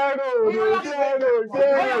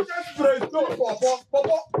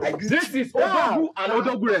is Odogun and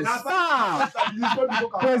Odogun.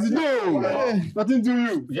 President! Nothing to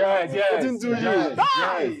you. Yes. Nothing to you.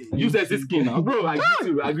 Yes. You said this skin now. Bro, I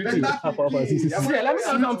agree to you. See, let me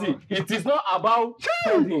tell you something. It is not about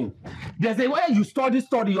studying. There's a way you study,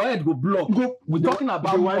 your head go block. We're talking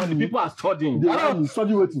about when the people are studying.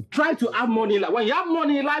 Study what? Try to have money in life. When you have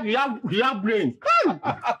money in life, you have brains.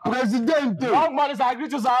 President! Long money, I agree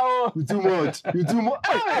to Sao. You too much. You too much.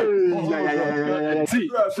 Yeah.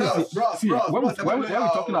 See, when we're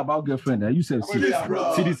talking about girlfriend, you said, see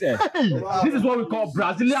this air. This is what we call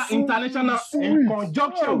Brazilian International in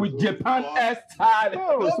conjunction with Japan S-style.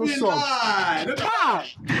 Oh, so soft.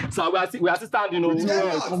 So we are still standing, you know.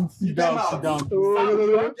 Sit down. Sit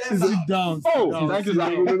down. Oh, thank you, sir.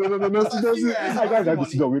 No, sit down. I gotta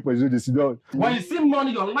sit down. Wait for you to sit down. When you see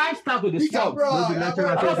money, your lifestyle will disturb.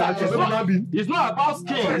 It's not about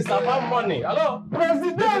skin, it's about money. Hello?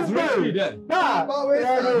 President!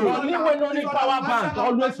 Money when no need power bank,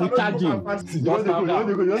 always recharging. You want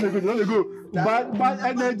to go. Bad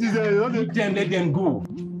energy there. Let them go.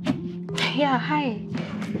 Yeah, hi.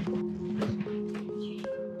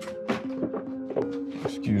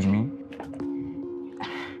 Excuse me.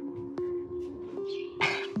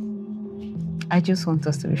 I just want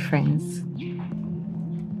us to be friends.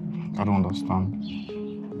 I don't understand.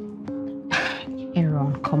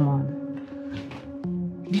 Aaron, come on.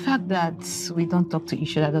 The fact that we don't talk to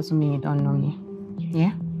each other doesn't mean you don't know me.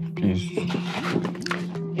 Yeah? Please.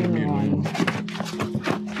 Aaron.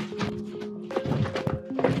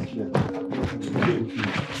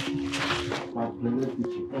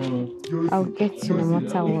 I'll get you no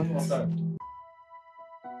matter what.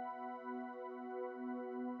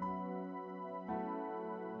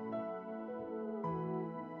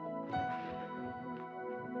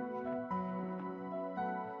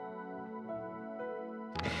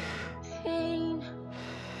 Pain,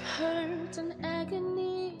 hurt, and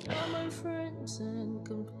agony are my friends and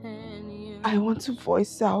companions. I want to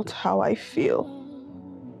voice out how I feel.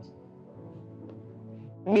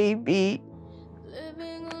 Maybe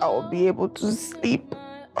I'll be able to sleep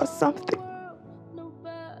or something.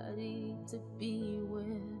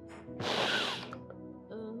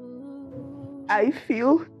 I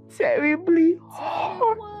feel terribly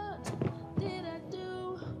hot.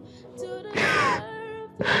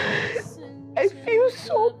 I feel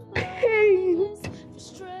so pained.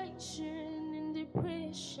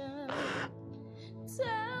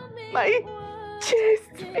 My chest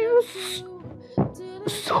feels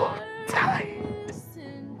so tight.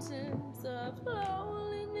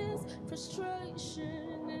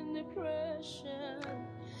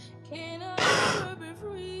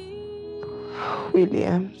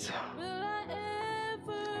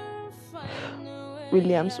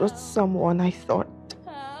 Williams was someone I thought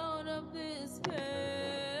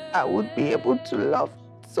I would be able to love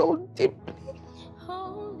so deeply.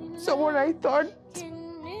 Someone I thought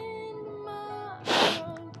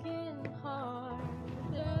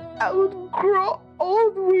I would grow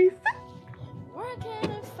old with.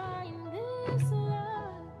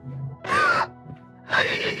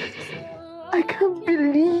 I can't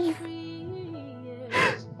believe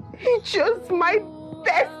he chose my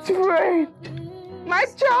best friend, my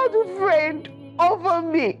childhood friend, over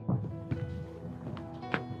me.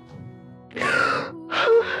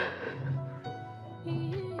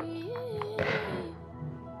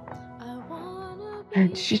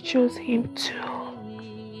 And she chose him too.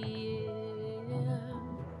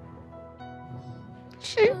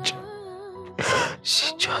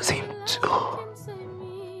 She chose him too.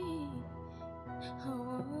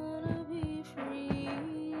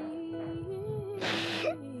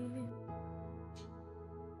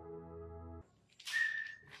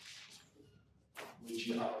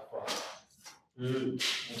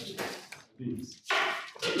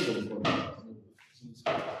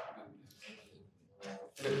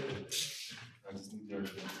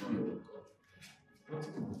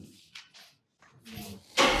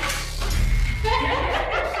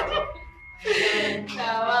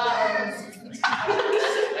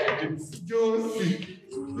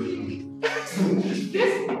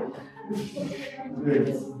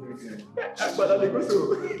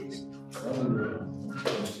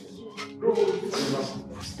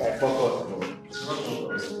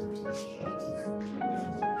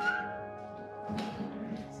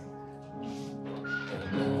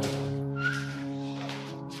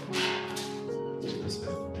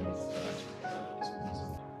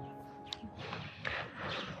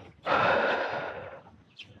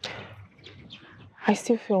 I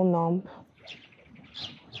still feel numb.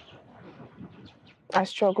 I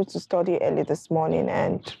struggled to study early this morning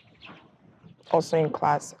and also in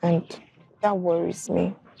class, and that worries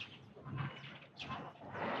me.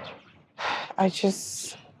 I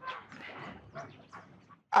just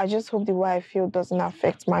hope the way I feel doesn't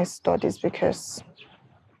affect my studies, because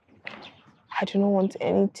I do not want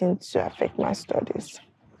anything to affect my studies.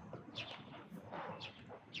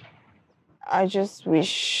 I just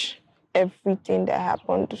wish everything that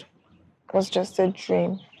happened was just a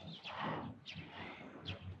dream.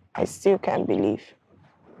 I still can't believe.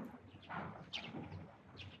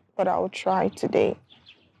 But I will try today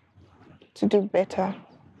to do better.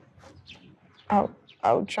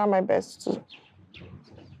 I'll try my best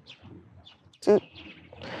to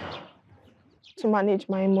manage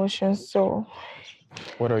my emotions. So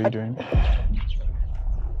what are you doing?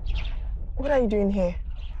 What are you doing here?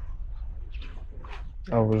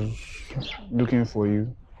 I was looking for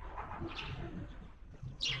you.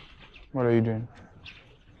 What are you doing?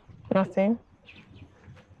 Nothing.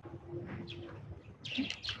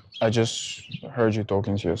 I just heard you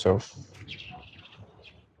talking to yourself.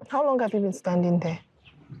 How long have you been standing there?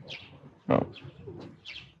 Oh,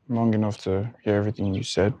 long enough to hear everything you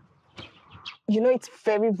said. You know it's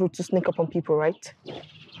very rude to sneak up on people, right?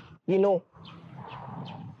 You know.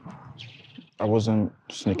 I wasn't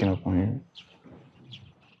sneaking up on you.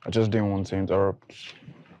 I just didn't want to interrupt.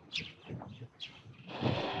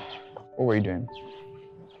 What were you doing?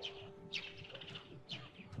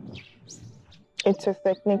 It's a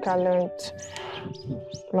technique I learned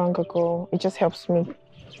long ago. It just helps me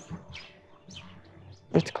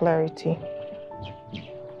with clarity.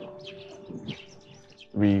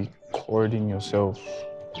 Recording yourself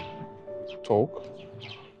talk?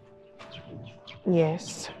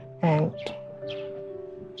 Yes, and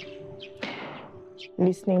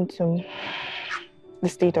listening to the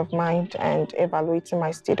state of mind and evaluating my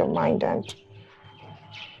state of mind, and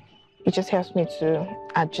it just helps me to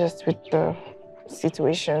adjust with the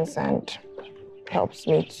situations and helps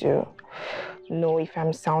me to know if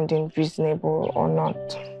I'm sounding reasonable or not.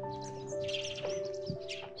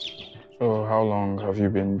 Oh, how long have you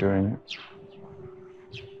been doing it?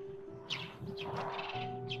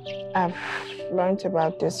 I've learned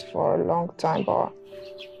about this for a long time, but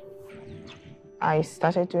I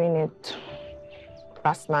started doing it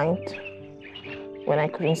last night when I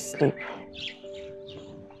couldn't sleep.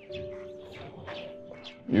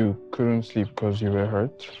 You couldn't sleep because you were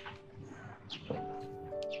hurt?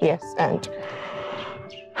 Yes, and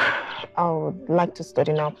I would like to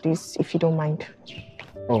study now, please, if you don't mind.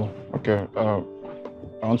 Oh, okay. I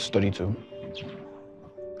want to study too.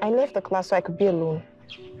 I left the class so I could be alone.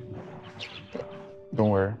 Don't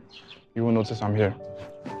worry. You will notice I'm here.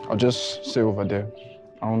 I'll just sit over there.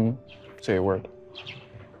 I won't say a word.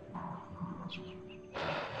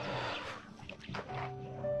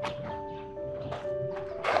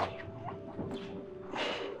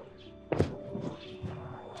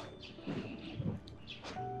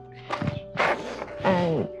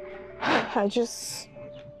 And I just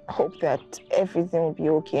hope that everything will be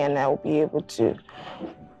okay and I'll be able to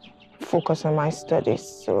focus on my studies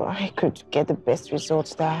so I could get the best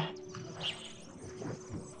results there.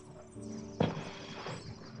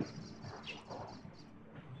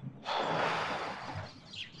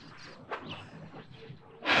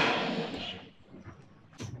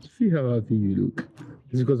 See how happy you look.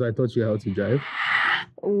 It's because I taught you how to drive.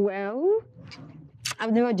 Well,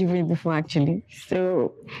 I've never driven before actually,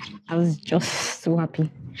 so I was just so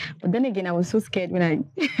happy. But then again, I was so scared when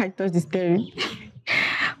I touched the steering.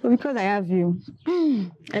 But because I have you,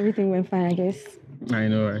 everything went fine, I guess. I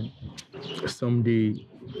know, right? Someday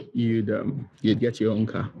you'd get your own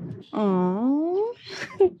car. Aww,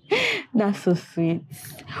 that's so sweet.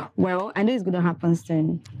 Well, I know it's gonna happen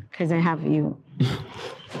soon because I have you.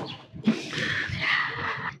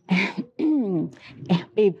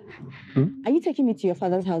 Babe, are you taking me to your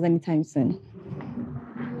father's house anytime soon?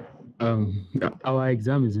 Our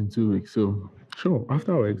exam is in 2 weeks, so sure,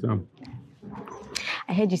 after our exam.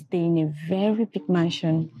 I heard you stay in a very big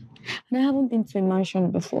mansion. And I haven't been to a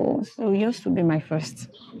mansion before, so yours will be my first.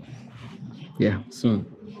 Yeah, soon.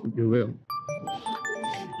 You will.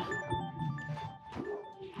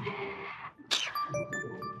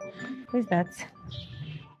 Who's that?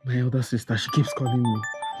 My elder sister, she keeps calling me.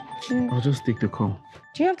 I'll just take the call.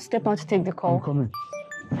 Do you have to step out to take the call? I'm coming.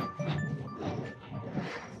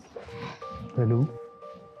 Hello?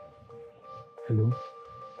 Hello?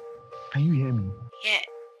 Can you hear me? Yeah.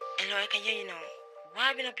 Hello, I can hear you now. Why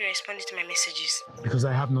have you not been responding to my messages? Because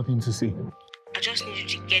I have nothing to say. I just need you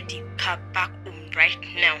to get the car back home right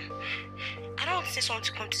now. I don't want to say someone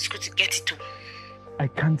to come to school to get it too. I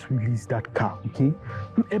can't release that car, okay?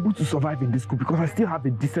 I'm able to survive in this school because I still have a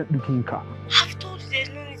decent looking car. I've told you there's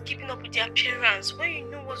no need keeping up with the appearance when you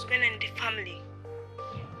know what's going on in the family.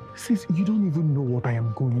 Sis, you don't even know what I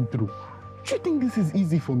am going through. Do you think this is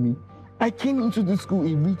easy for me? I came into the school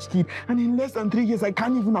a rich kid, and in less than 3 years, I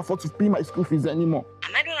can't even afford to pay my school fees anymore.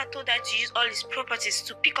 Am I the one that told that to use all his properties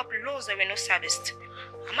to pick up loans that were not serviced?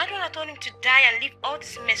 Am I the one that told him to die and leave all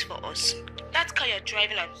this mess for us? That car you're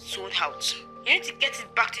driving has sold out. You need to get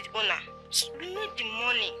it back to the owner. We need the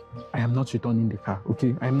money. I am not returning the car,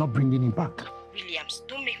 okay? I am not bringing it back. Williams,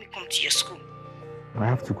 don't make me come to your school. I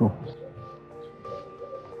have to go.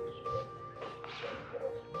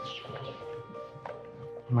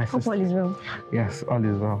 My sister. Hope all is well. Yes, all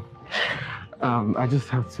is well. I just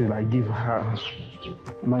have to give her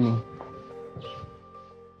money.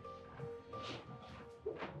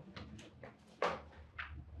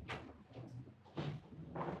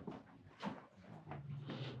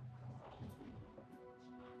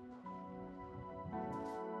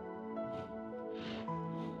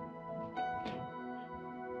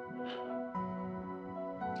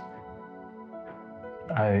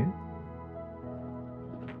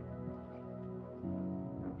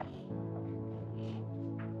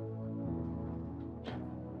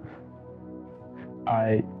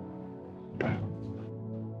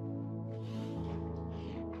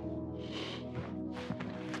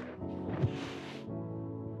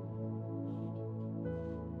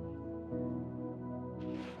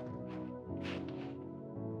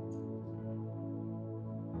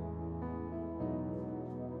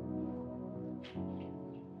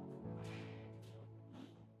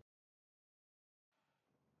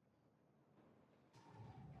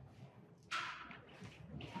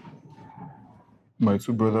 My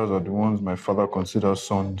two brothers are the ones my father considers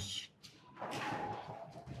sons.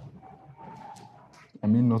 I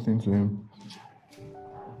mean nothing to him.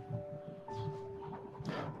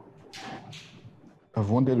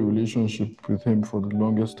 I've wanted a relationship with him for the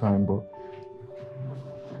longest time, but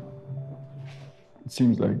it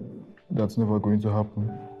seems like that's never going to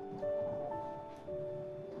happen.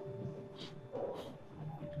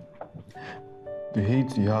 The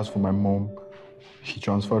hate he has for my mom, he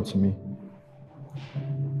transferred to me.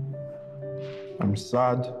 I'm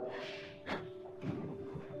sad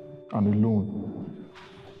and alone.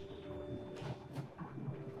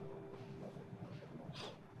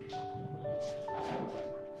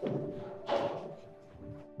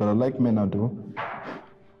 But I like Mena though.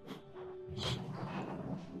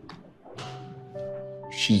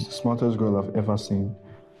 She's the smartest girl I've ever seen.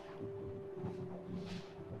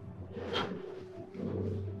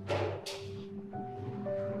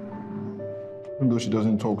 Even though she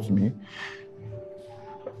doesn't talk to me,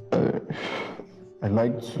 I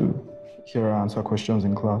like to hear her answer questions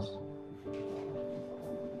in class.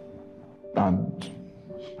 And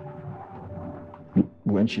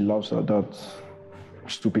when she laughs at that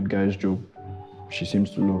stupid guy's joke, she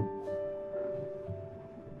seems to love.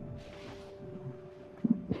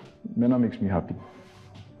 Mena makes me happy.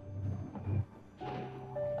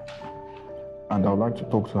 And I would like to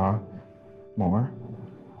talk to her more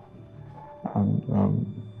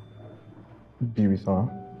and be with her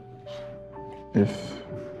if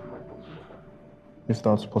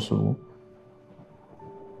that's possible.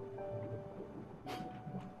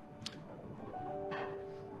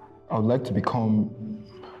 I would like to become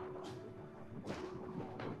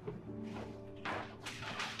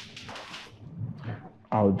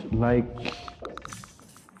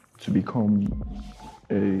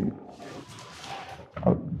a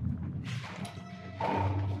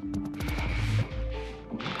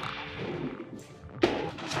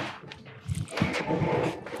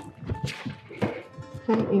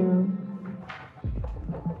Hi, Aaron.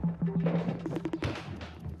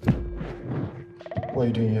 What are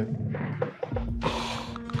you doing here?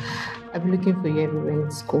 I've been looking for you everywhere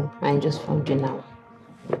in school. I just found you now.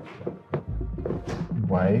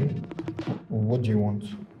 Why? What do you want?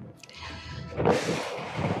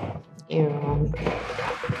 Aaron,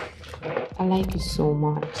 I like you so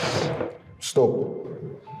much. Stop.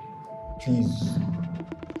 Please.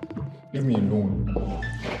 Leave me alone.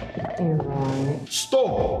 Aaron.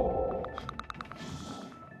 Stop!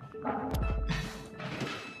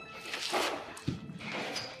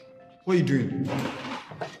 What are you doing?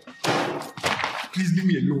 Please leave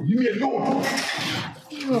me alone. Leave me alone!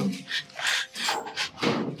 Aaron.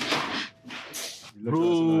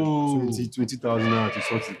 Bro! 20,000 naira to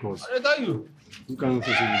sort the course. I tell you. You can't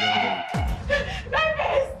say that.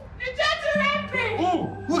 You tried to rape me!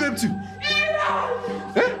 Who raped you?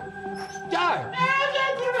 Eh? Guy!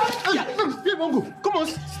 Hey, Mongo, come on,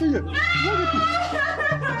 stay here. Hey!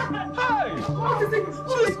 What is it?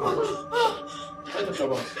 What is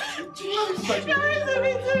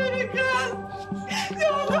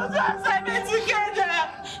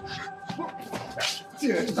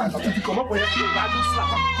Come up with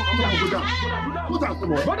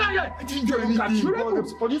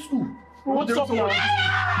for this school. What's up now?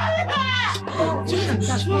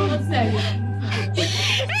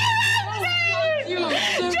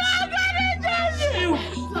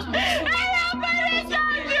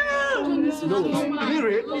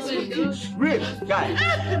 Rape, guy.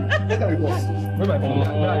 Where my phone?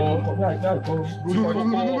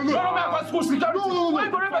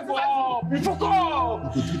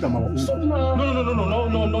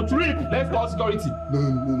 No, to rape. Let's call security.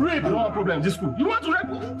 Rape, no problem. This school. You want to rape?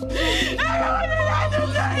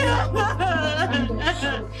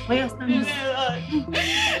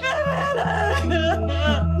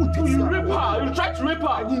 You rape her. You tried to rape her.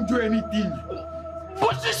 I didn't do anything.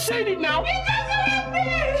 But she said it now. It doesn't rape me!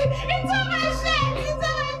 It's on my shirt! It's on my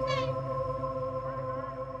shirt!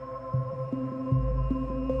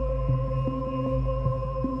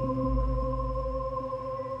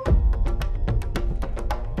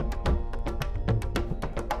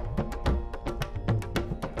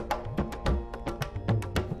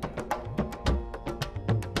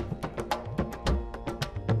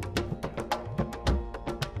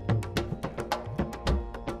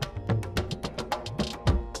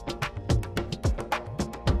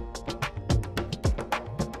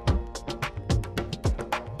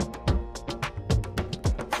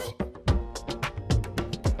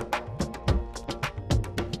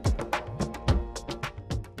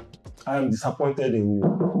 I am disappointed in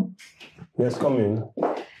you. Yes, come in.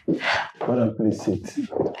 Madam, please sit.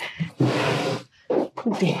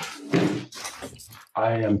 Good day.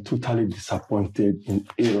 I am totally disappointed in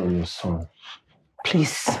Aaron, your son.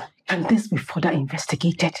 Please, can this be further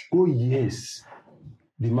investigated? Oh, yes.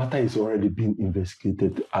 The matter is already being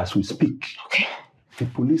investigated as we speak. Okay. The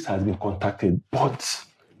police has been contacted, but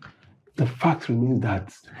the fact remains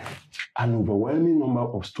that an overwhelming number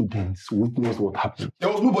of students witnessed what happened.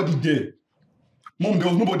 There was nobody there. Mom, there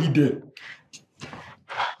was nobody there.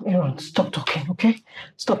 Aaron, stop talking, okay?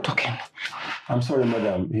 Stop talking. I'm sorry,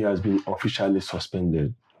 madam. He has been officially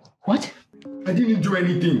suspended. What? I didn't do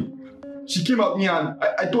anything. She came at me and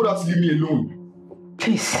I told her to leave me alone.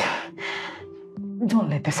 Please, don't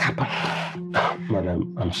let this happen.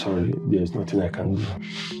 Madam, I'm sorry. There's nothing I can do.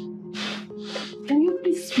 Can you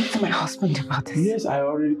please speak to my husband about this? Yes, I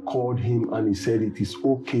already called him and he said it is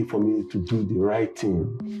okay for me to do the right thing.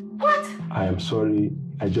 What? I am sorry.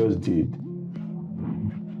 I just did.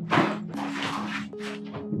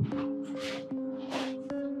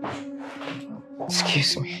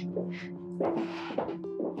 Excuse me.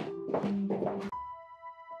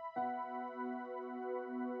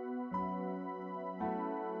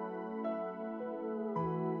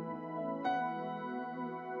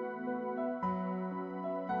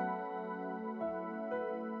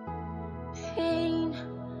 Pain,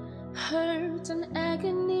 hurt, and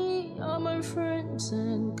agony are my friends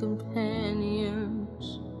and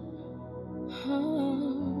companions.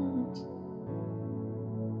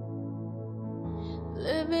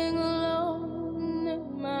 Living alone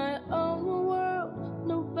in my own world,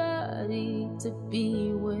 nobody to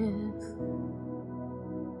be with.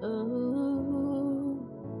 Oh,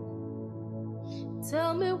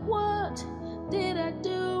 tell me, what did I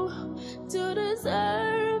do to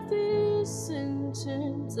deserve this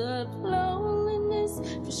sentence of loneliness,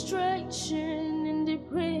 frustration, and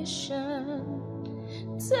depression?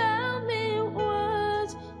 Tell me,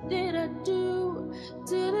 what did I do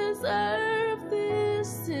to deserve this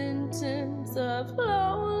sentence of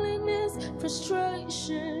loneliness,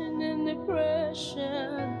 frustration, and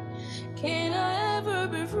depression? Can I ever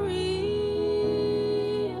be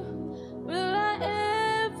free? Will I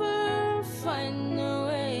ever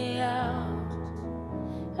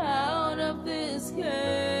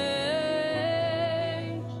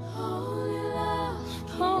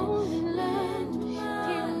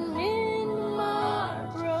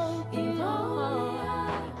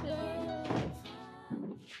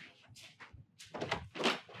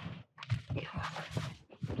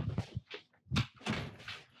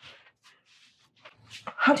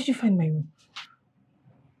How did you find my room?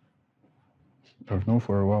 I've known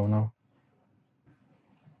for a while now.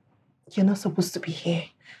 You're not supposed to be here.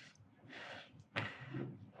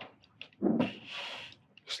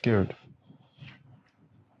 Scared.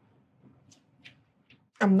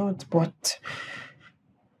 I'm not, but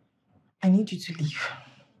I need you to leave.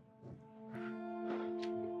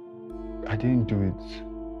 I didn't do it.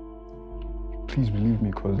 Please believe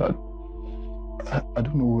me, because I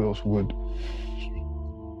don't know who else would.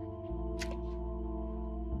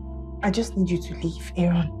 I just need you to leave,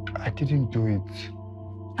 Aaron. I didn't do it.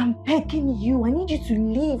 I'm begging you. I need you to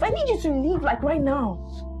leave. I need you to leave, like right now.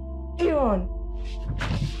 Aaron.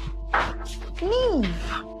 Leave.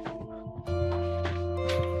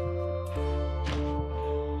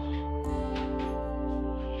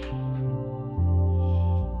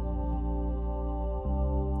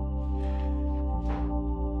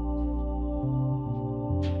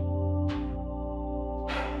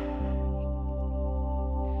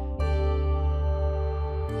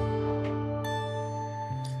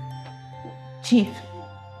 Chief,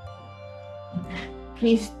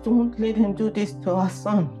 please don't let him do this to our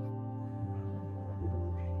son.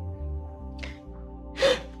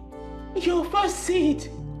 Your first seed.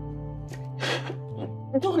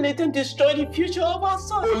 Don't let him destroy the future of our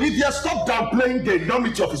son. Olivia, stop downplaying the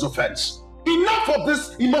enormity of his offense. Enough of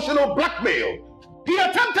this emotional blackmail. He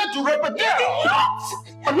attempted to rape a girl. He did not.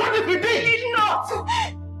 And what if he did? He did not.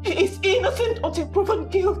 He is innocent until proven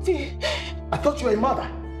guilty. I thought you were a mother.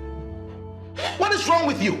 What is wrong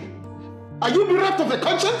with you? Are you bereft of the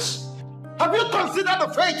conscience? Have you considered the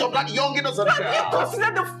fate of that young innocent girl? Have you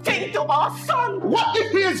considered the fate of our son? What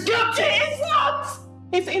if he is guilty? He is not.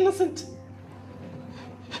 He's innocent.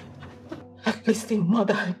 At least the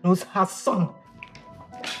mother knows her son.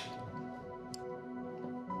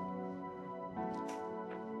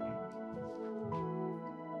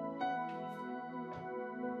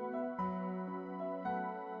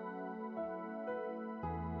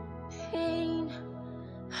 Pain,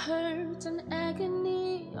 hurt, and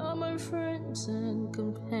agony are my friends and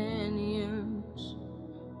companions.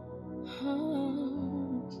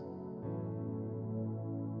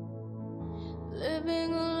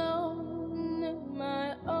 Living alone in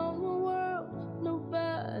my own world,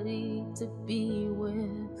 nobody to be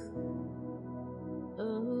with.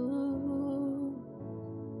 Oh,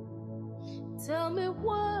 tell me,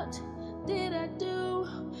 what did I do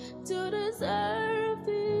to deserve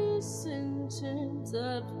this sentence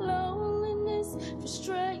of loneliness,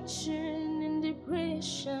 frustration, and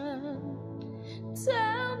depression?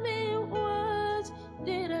 Tell me, what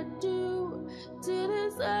did I do to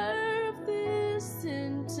deserve this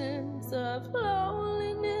sentence of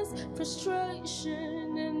loneliness,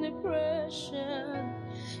 frustration, and depression?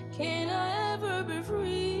 Can I ever be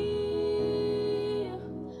free?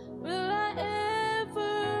 Will I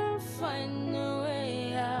ever find a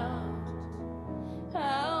way out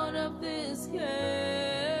of this cage?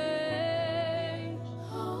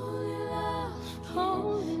 Holy love,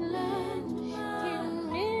 holy land, give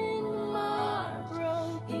me my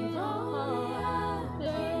broken heart.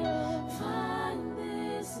 Find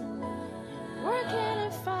this love. Where can I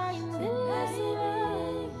find this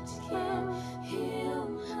love? Heal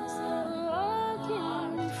so I can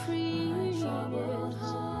be free.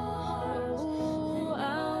 Oh,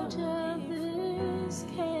 out of this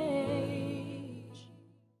cage.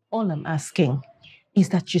 All I'm asking is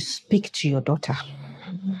that you speak to your daughter.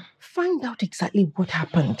 Find out exactly what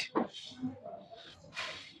happened.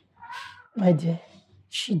 My dear,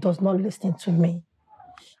 she does not listen to me.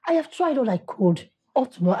 I have tried all I could, all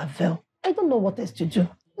to no avail. I don't know what else to do.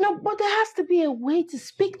 No, but there has to be a way to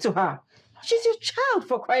speak to her. She's your child,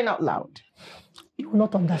 for crying out loud. You will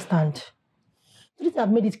not understand. Please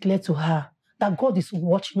have made it clear to her that God is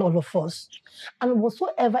watching all of us. And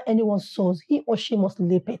whatsoever anyone sows, he or she must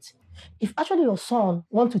reap it. If actually your son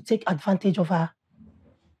wants to take advantage of her,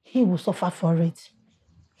 he will suffer for it.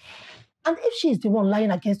 And if she is the one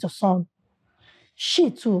lying against your son,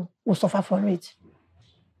 she too will suffer for it.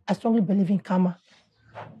 I strongly believe in karma.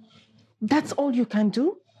 That's all you can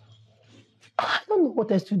do? I don't know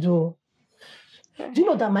what else to do. Do you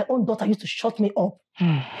know that my own daughter used to shut me up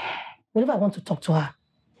whenever I want to talk to her?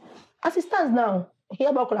 As it stands now, but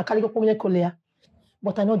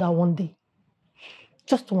I know that one day,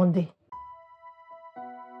 just one day,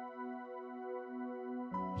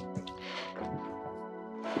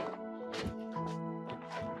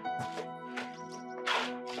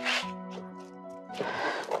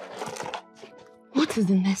 What is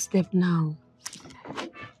the next step now?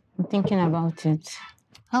 I'm thinking about it.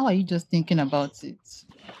 How are you just thinking about it?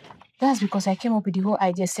 That's because I came up with the whole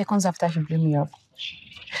idea seconds after she blew me up.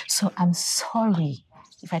 So I'm sorry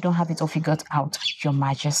if I don't have it all figured out, Your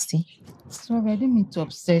Majesty. Sorry, I didn't mean to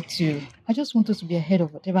upset you. I just want us to be ahead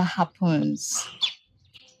of whatever happens.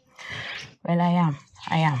 Well, I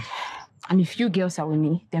am. And if you girls are with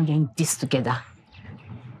me, then we're in this together.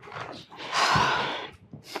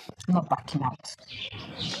 I'm not backing out.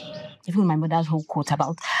 Even my mother's whole quote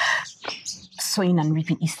about sowing and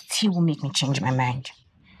reaping, it still will make me change my mind.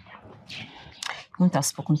 He wouldn't have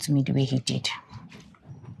spoken to me the way he did.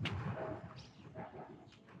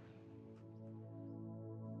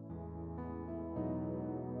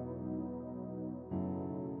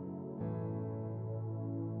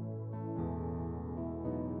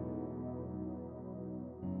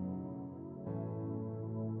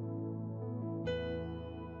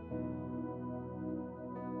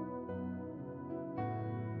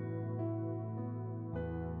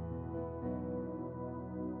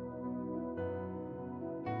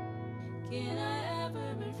 Can I ever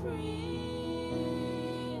be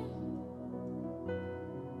free?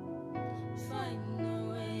 Find a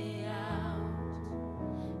way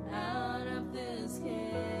out of this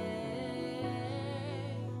cage.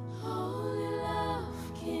 Holy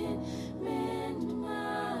love can mend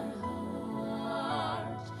my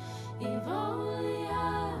heart. If only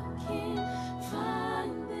I can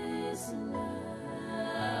find this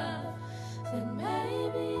love, then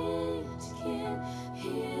maybe it can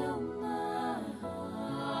heal my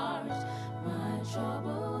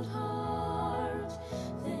troubled heart,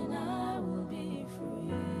 then I will be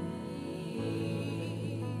free.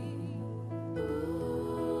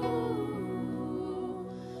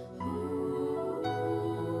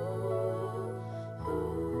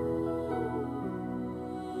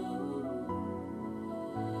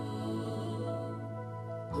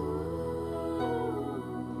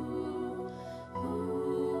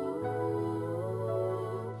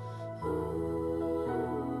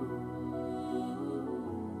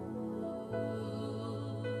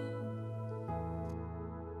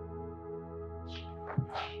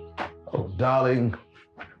 Oh, darling,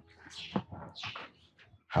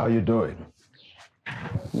 how are you doing?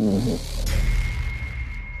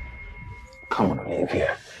 Come on,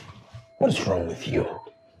 Olivia. What is wrong with you?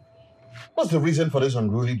 What's the reason for this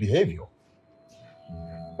unruly behavior?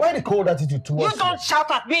 Why the cold attitude towards You don't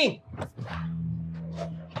shout at me!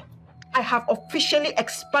 I have officially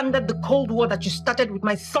expanded the Cold War that you started with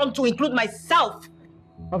my son to include myself.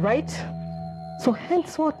 All right? So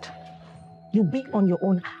henceforth, you be on your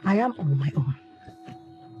own. I am on my own.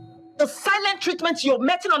 The silent treatment you're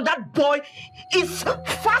meting on that boy is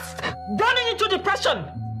fast running into depression.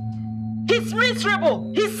 He's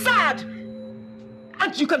miserable. He's sad.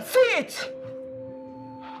 And you can see it.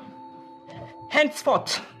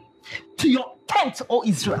 Henceforth, to your tent, O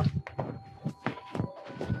Israel.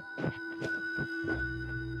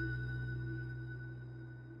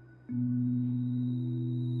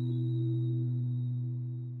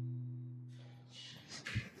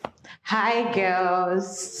 Hi,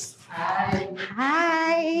 girls. Hi.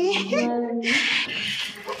 Hi.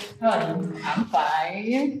 I'm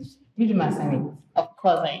fine. You do my assignment. Of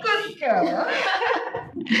course I do. Good girl.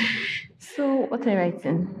 So, what are you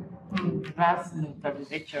writing? Last note of the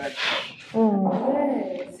lecture.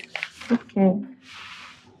 Oh, yes. Okay.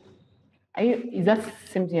 Is that the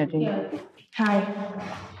same thing you're doing? Yeah. Hi.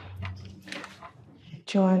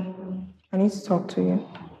 Joanne, I need to talk to you.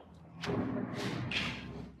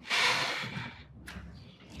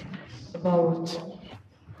 About what?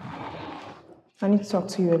 I need to talk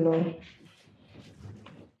to you alone.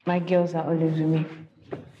 My girls are always with me.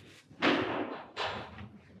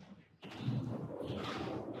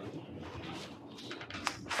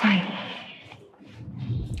 Fine.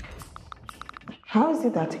 How is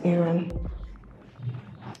it that Aaron,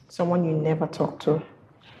 someone you never talk to,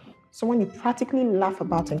 someone you practically laugh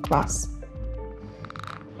about in class,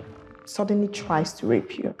 suddenly tries to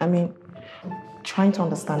rape you? I mean, trying to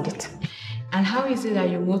understand it. And how is it that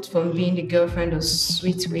you moved from being the girlfriend of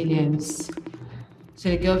Sweet Williams to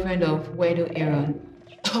the girlfriend of Weirdo Aaron?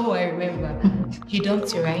 Oh, I remember. He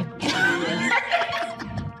dumped you, right?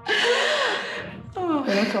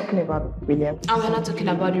 We're not talking about William. And we're not talking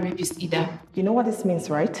about the rapist either. You know what this means,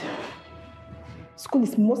 right? School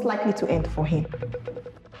is most likely to end for him.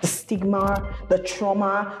 The stigma, the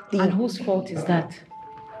trauma, the... And whose fault is that?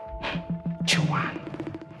 Joanne.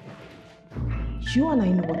 You and I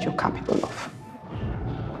know what you're capable of.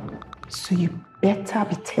 So you better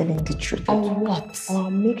be telling the truth. Or what? Or I'll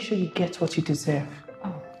make sure you get what you deserve.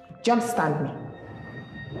 Oh. Do you understand me?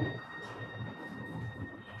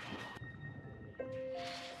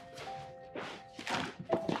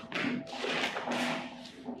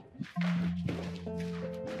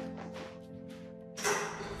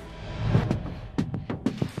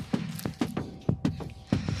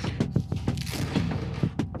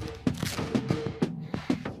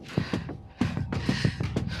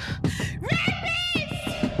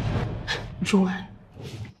 Joanne,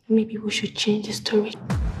 maybe we should change the story.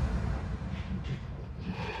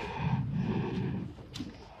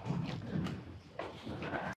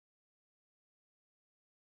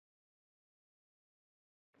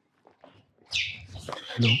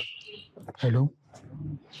 Hello? Hello?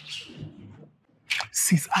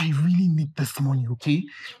 Sis, I really need this money, okay?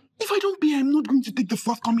 If I don't pay, I'm not going to take the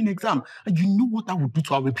forthcoming exam. And you know what that would do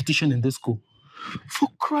to our reputation in this school? For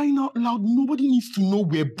crying out loud, nobody needs to know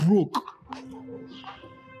we're broke.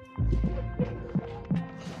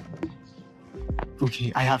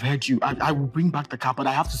 Okay, I have heard you. I will bring back the car, but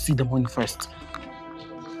I have to see the money first.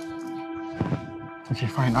 Okay,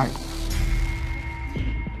 fine.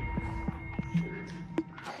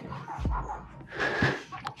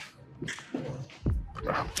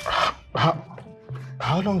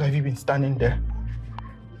 How long have you been standing there?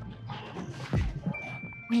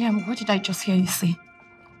 William, what did I just hear you say?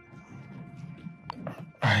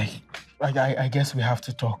 I guess we have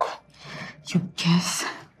to talk. You guess?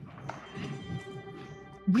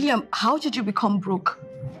 William, how did you become broke?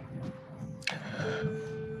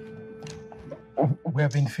 We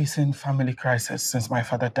have been facing family crisis since my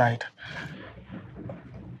father died.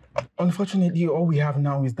 Unfortunately, all we have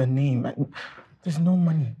now is the name. And there's no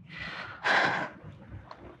money.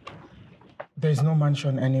 There's no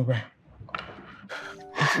mansion anywhere.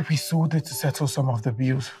 We sold it to settle some of the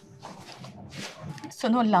bills. So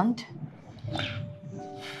no land?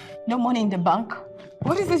 No money in the bank?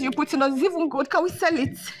 What is this you're putting on? It's even good. Can we sell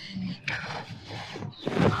it?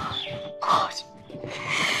 God.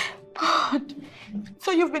 God.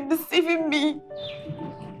 So you've been deceiving me.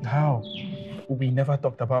 How? We never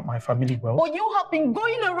talked about my family wealth. Or you have been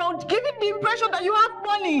going around giving the impression that you have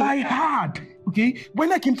money. I had. Okay?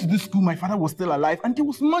 When I came to this school, my father was still alive and there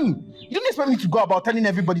was money. You didn't expect me to go about telling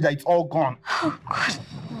everybody that it's all gone. Oh, God.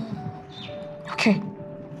 Okay.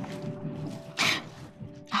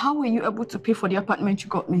 How were you able to pay for the apartment you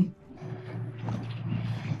got me?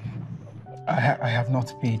 I have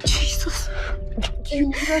not paid. Jesus. You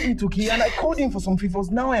needed it, okay? And I called in for some favors.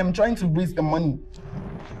 Now I am trying to raise the money.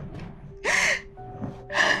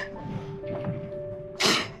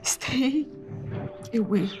 Stay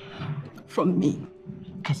away from me.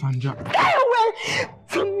 Cassandra. Stay away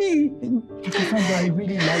from me. Cassandra, I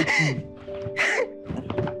really like you.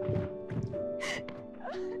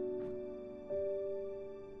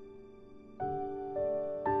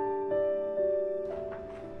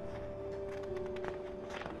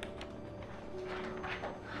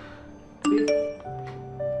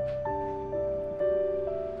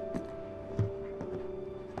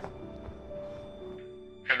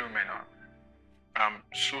 Hello, Mena. I'm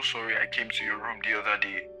so sorry I came to your room the other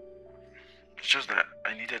day. It's just that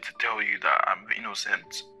I needed to tell you that I'm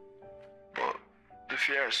innocent. But the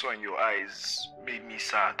fear I saw in your eyes made me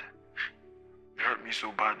sad. It hurt me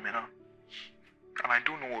so bad, Mena. And I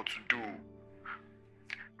don't know what to do.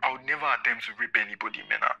 I would never attempt to rape anybody,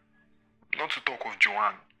 Mena. Not to talk of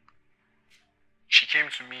Joanne. She came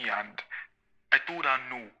to me and I told her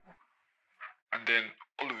no. And then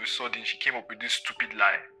all of a sudden she came up with this stupid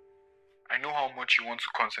lie. I know how much you want to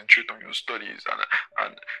concentrate on your studies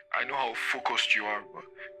and I know how focused you are, but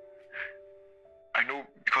I know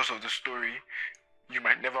because of the story, you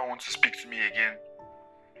might never want to speak to me again.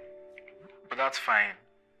 But that's fine.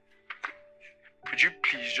 Could you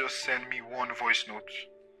please just send me one voice note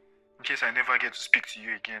in case I never get to speak to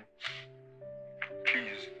you again?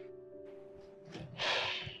 Please.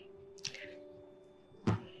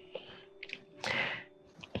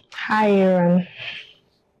 Hi, Aaron.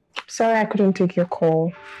 Sorry I couldn't take your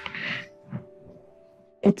call.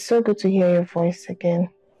 It's so good to hear your voice again.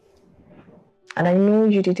 And I know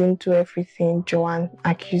you didn't do everything Joanne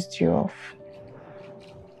accused you of.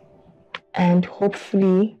 And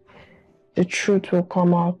hopefully, the truth will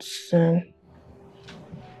come out soon.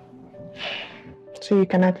 So you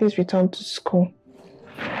can at least return to school.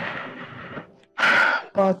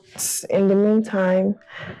 But in the meantime,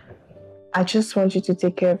 I just want you to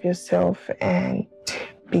take care of yourself and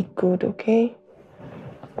be good, okay?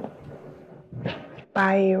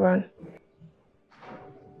 Bye, Aaron.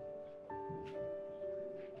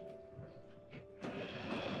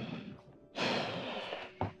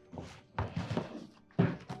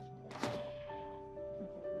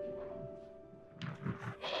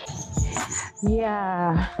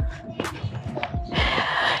 Yeah.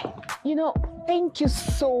 You know, thank you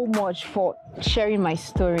so much for sharing my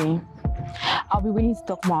story. I'll be willing to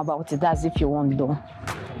talk more about it. That's if you want, though.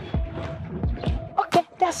 Okay,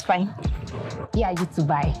 that's fine. Yeah, you too.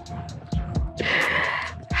 Bye.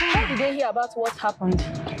 How did they hear about what happened?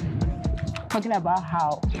 Talking about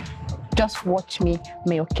how. Just watch me,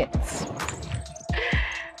 milk it.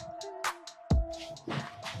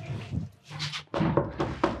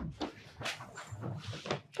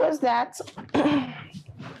 that?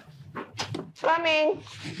 Coming.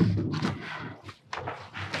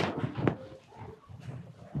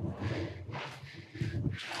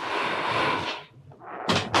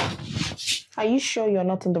 Are you sure you're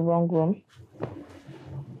not in the wrong room?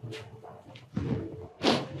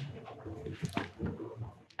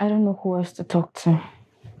 I don't know who else to talk to.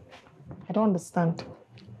 I don't understand.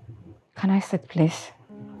 Can I sit, please?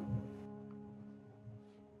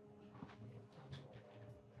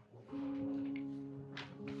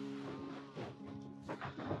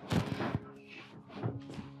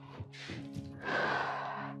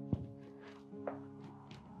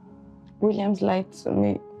 Williams lied to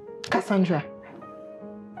me. Cassandra,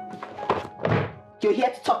 you're here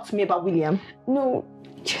to talk to me about William? No,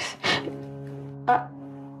 just...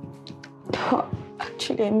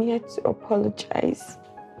 actually, I'm here to apologize.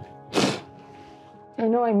 I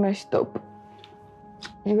know I messed up.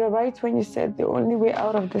 You were right when you said the only way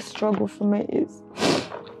out of the struggle for me is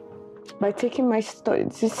by taking my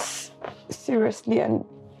studies seriously and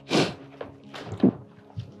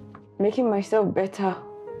making myself better.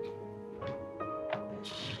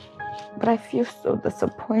 But I feel so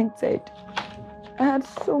disappointed. I had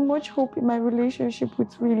so much hope in my relationship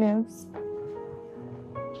with Williams.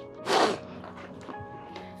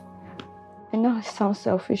 I know I sound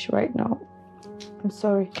selfish right now. I'm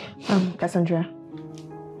sorry. Cassandra,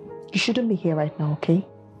 you shouldn't be here right now, okay?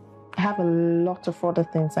 I have a lot of other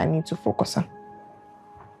things I need to focus on.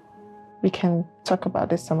 We can talk about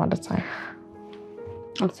this some other time.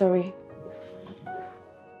 I'm sorry.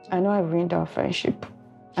 I know I ruined our friendship.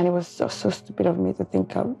 And it was so stupid of me to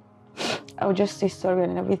think I would just say sorry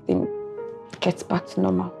and everything gets back to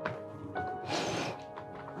normal.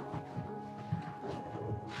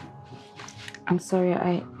 I'm sorry,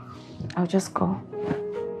 I'll just go.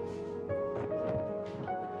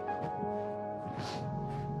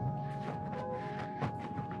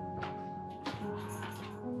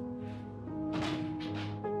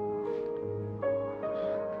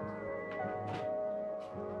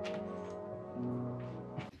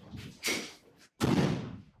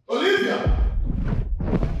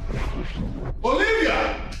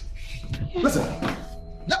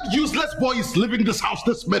 Boy is leaving this house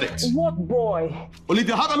this minute. What boy?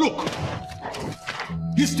 Olivia, have a look.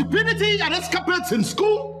 His stupidity and escapades in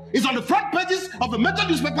school is on the front pages of the major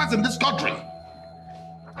newspapers in this country.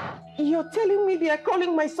 You're telling me they are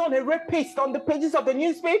calling my son a rapist on the pages of the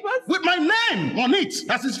newspapers? With my name on it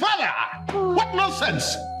as his father. What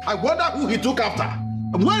nonsense. I wonder who he took after.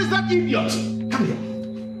 And where is that idiot? Come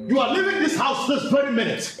here. You are leaving this house this very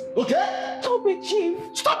minute, okay? Stop it, Chief.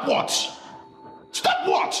 Stop what? Stop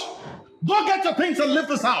what? Go get your things and leave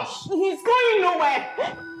this house. He's going nowhere.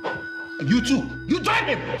 You too. You join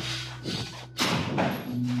him.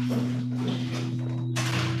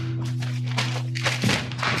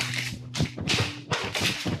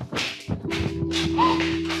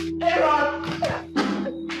 Aaron!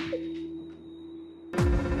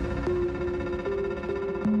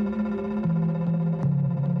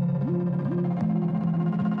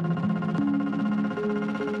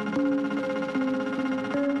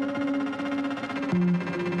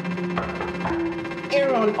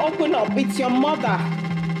 Open up, it's your mother.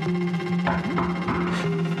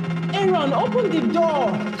 Aaron, open the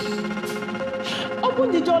door.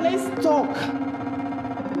 Open the door, let's talk.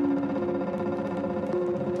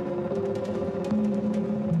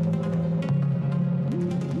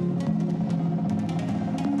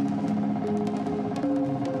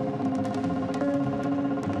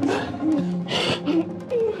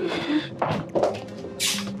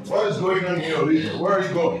 What is going on here, Olivia? Where are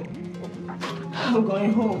you going? I'm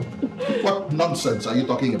going home. What nonsense are you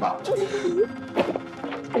talking about? You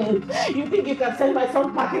think you can send my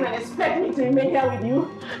son packing and expect me to remain here with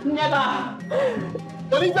you? Never!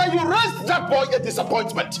 Olivia, you raised that boy a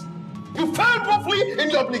disappointment. You failed woefully in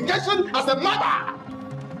your obligation as a mother.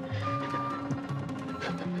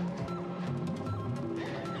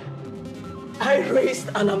 I raised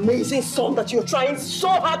an amazing son that you're trying so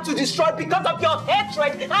hard to destroy because of your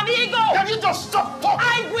hatred and ego! Can you just stop talking?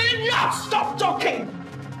 I will not stop talking!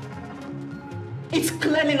 It's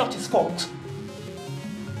clearly not his fault.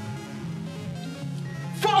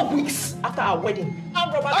 4 weeks after our wedding,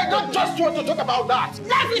 I don't just want to talk about that!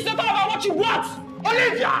 Life is not about what you want!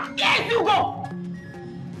 Olivia! Yes, you go!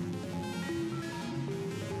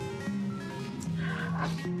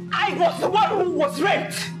 I was the one who was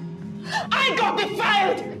raped! I got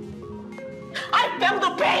defiled! I felt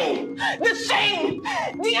the pain, the shame,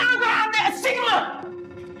 the anger, and the stigma!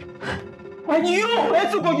 And you,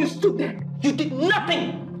 Ezugo, you stood there. You did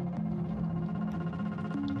nothing!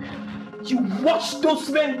 You watched those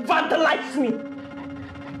men vandalize me.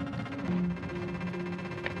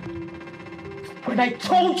 When I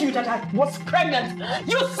told you that I was pregnant,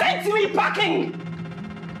 you sent me packing!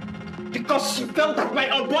 Because you felt that my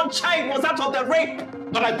unborn child was out of the rape.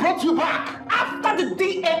 But I brought you back! After the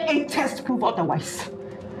DNA test proved otherwise.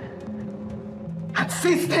 And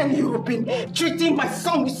since then, you've been treating my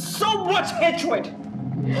son with so much hatred.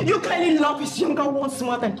 You clearly love his younger ones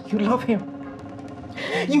more than you love him.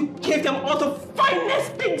 You gave them all the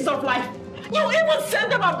finest things of life. You even sent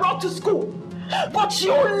them abroad to school. But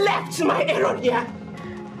you left my Aaron here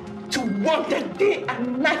to wonder day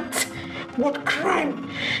and night what crime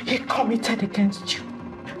he committed against you.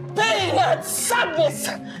 Pain and sadness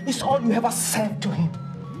is all you ever said to him.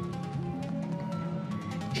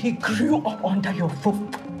 He grew up under your roof,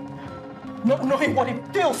 not knowing what it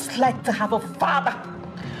feels like to have a father.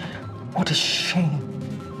 What a shame.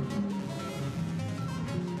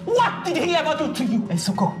 What did he ever do to you,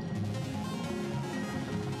 Ezuko?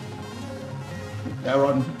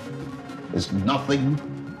 Aaron is nothing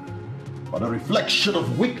but a reflection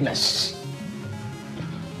of weakness.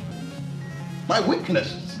 My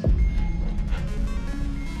weakness.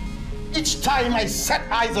 Each time I set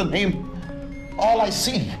eyes on him, all I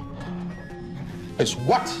see is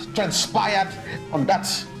what transpired on that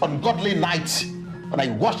ungodly night when I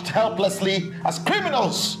watched helplessly as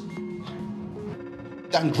criminals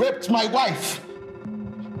and raped my wife,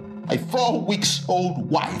 my 4-week-old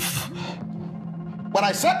wife. When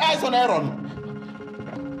I set eyes on Aaron,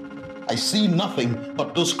 I see nothing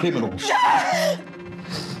but those criminals.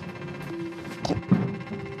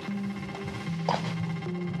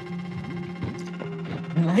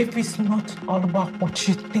 Life is not all about what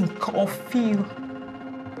you think or feel.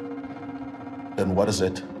 Then what is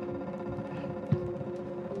it?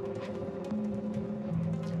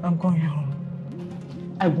 I'm going home.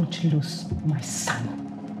 I won't lose my son.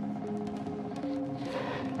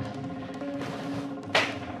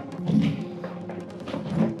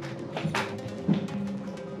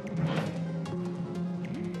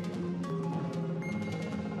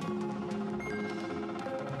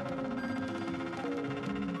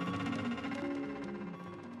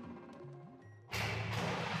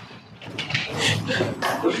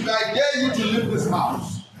 If I dare you to leave this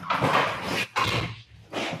house.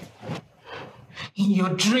 In your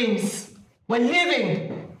dreams, we're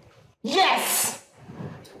living. Yes!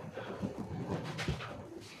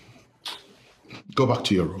 Go back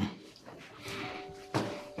to your room.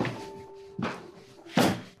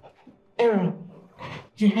 Aaron,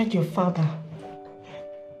 you heard your father.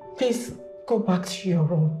 Please go back to your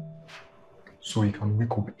room. So he can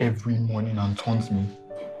wake up every morning and taunt me.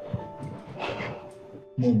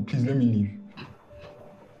 Mom, please let me leave.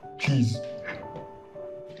 Please.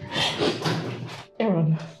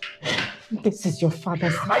 Aaron, this is your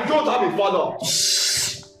father's house. I don't have a father.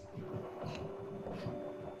 Shh.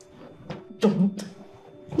 Don't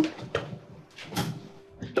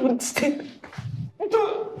say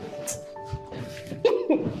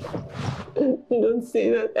Don't say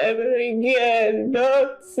that ever again.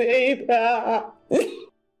 Don't say that.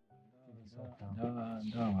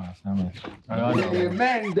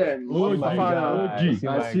 Amen then. Oh my God.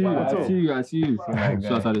 I see you.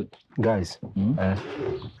 Guys,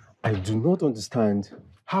 I do not understand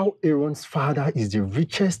how Aaron's father is the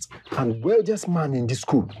richest and wealthiest man in this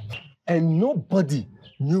school, and nobody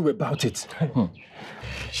knew about it.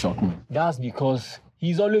 Shock me. That's because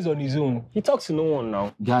he's always on his own. He talks to no one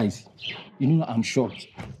now. Guys, you know, I'm shocked.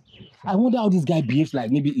 I wonder how this guy behaves like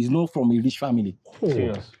maybe he's not from a rich family.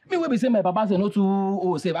 Serious. Me when we say my papa say not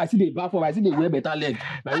too safe. I see the back I see the wear better leg.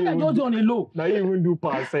 And I just on a low. Now you even do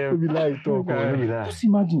pass. Maybe like talk. Just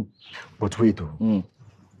imagine. But wait though.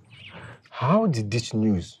 How did this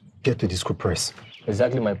news get to the school press?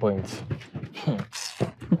 Exactly my point.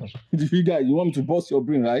 You guys, you want me to bust your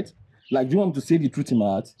brain, right? Like, do you want me to say the truth in my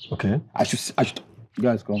heart? Okay. I should.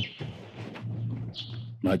 Guys, come.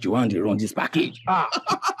 Now, you want to run this package?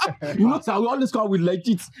 You know, sir, we always come with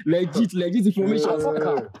legit information.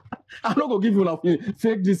 I'm not gonna give you enough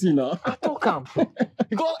fake this, you know. Talk him.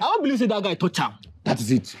 Because I don't believe say that guy touch him. That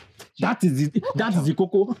is it. That is the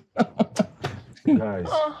cocoa. Guys,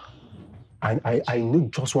 I know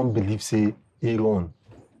just one belief say Aaron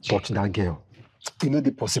touched that girl. You know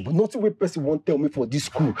the possible. Not way person won't tell me for this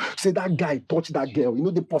school. Say that guy touched that girl. You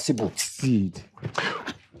know the possible. See it.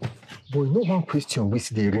 But you know one question which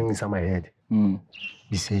they ring inside my head.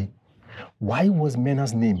 They say, why was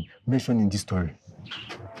Mena's name mentioned in this story?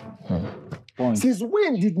 Since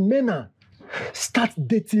when did Mena start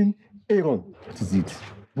dating Aaron? That is it.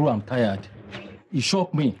 Bro, I'm tired. It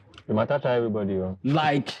shocked me. You matter to everybody, yo.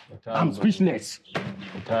 Like, I'm speechless.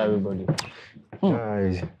 To everybody.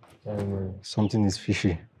 Guys, something is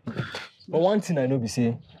fishy. But one thing I know be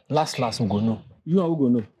say, last we go know. You and who go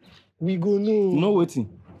know? We go know. No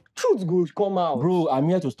waiting. Truth go come out. Bro, I'm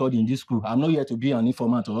here to study in this school. I'm not here to be an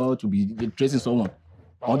informant or to be tracing someone.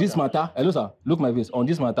 On this matter, hello sir, look my face. On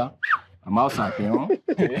this matter, I'm outside, you know?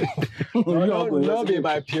 No be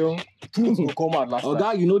by pure. Truth will come out last time.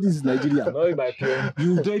 time. You know this is Nigeria. No be by pure.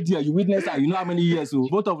 You did there, you witnessed that, you know how many years. So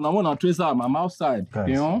both of them, I'm tracer, I'm outside. Guys.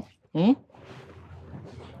 You know? Hmm?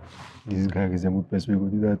 This guy is a good person. We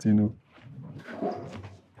go do that, you know.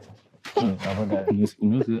 You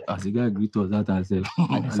know, say, as the guy greet us that I said,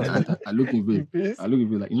 I look in face. I look in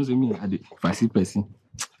face like, you know, say me, if I see person,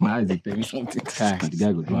 my eyes they tell me something. And the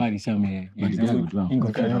guy go down. And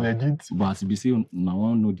the guy go down. But as you say, now I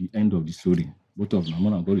want to know the end of the story. Both of them, I'm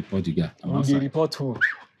gonna go report the guy. I'm outside. Report who?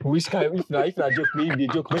 Which guy? If na joke, maybe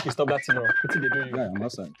they joke, make you stop that thing now. What they do you? Guy, I'm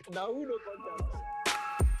outside. Now who no contact?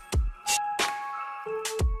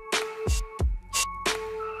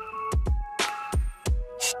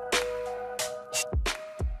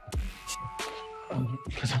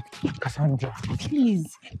 Cassandra,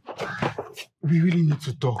 Please. we really need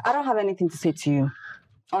to talk. I don't have anything to say to you.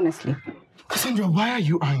 Honestly. Cassandra, why are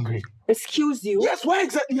you angry? Excuse you? Yes, why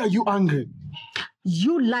exactly are you angry?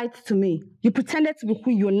 You lied to me. You pretended to be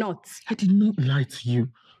who you're not. I did not lie to you.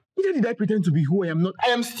 Neither did I pretend to be who I am not. I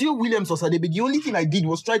am still Williams Osadebe. The only thing I did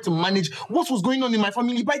was try to manage what was going on in my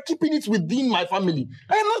family by keeping it within my family.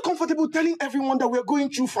 I am not comfortable telling everyone that we're going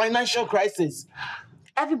through financial crisis.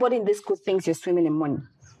 Everybody in this school thinks you're swimming in money.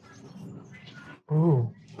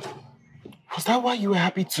 Oh. Was that why you were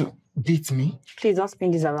happy to date me? Please don't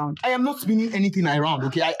spin this around. I am not spinning anything around,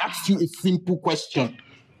 okay? I asked you a simple question.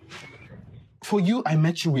 For you, I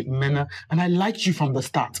met you with Mena, and I liked you from the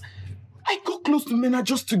start. I got close to Mena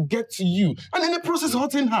just to get to you, and in the process,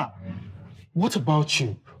 hurting her. What about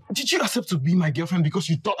you? Did you accept to be my girlfriend because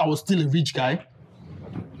you thought I was still a rich guy?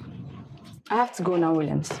 I have to go now,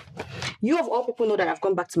 Williams. You of all people know that I've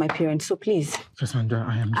gone back to my parents, so please. Cassandra,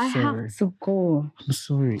 I am sorry. I have to go. I'm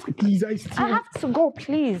sorry. Please, I have to go,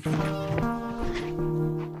 please.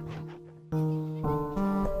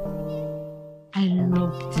 I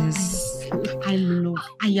love this. I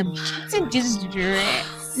am hating this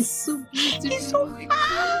dress. It's so beautiful. It's so fun.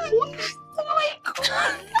 Oh my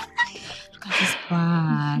God. Look at this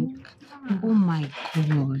bag. Oh my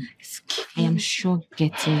God. I am sure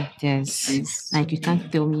getting this. Like, you can't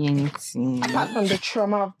tell me anything. Apart from the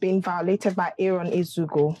trauma of being violated by Aaron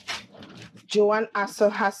Izugo, Joanne also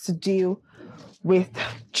has to deal with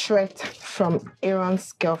threat from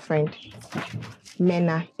Aaron's girlfriend,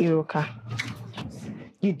 Mena Iroka.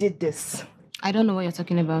 You did this. I don't know what you're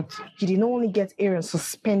talking about. You did not only get Aaron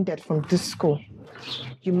suspended from this school,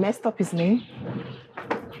 you messed up his name.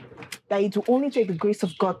 That it will only take the grace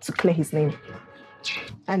of God to clear his name.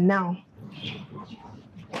 And now,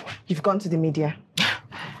 you've gone to the media.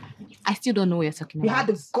 I still don't know what you're talking about. You had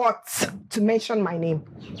the guts to mention my name.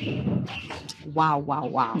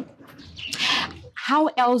 Wow. How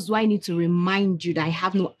else do I need to remind you that I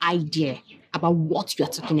have no idea about what you're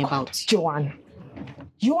talking about? Joanne,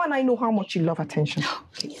 you and I know how much you love attention.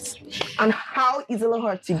 Please. And how easily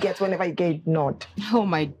hurt you get whenever you get ignored. Oh,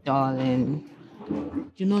 my darling.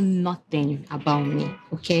 You know nothing about me,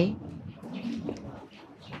 okay?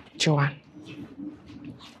 Joanne,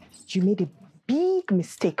 you made a big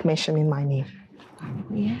mistake mentioning my name.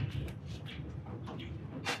 Yeah?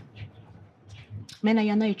 Mena,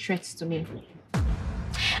 you're not a threat to me.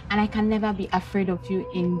 And I can never be afraid of you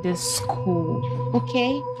in this school,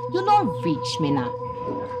 okay? You're not rich, Mena.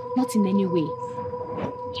 Not in any way.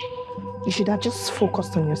 You should have just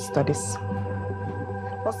focused on your studies.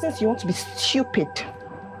 But since you want to be stupid,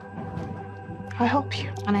 I'll help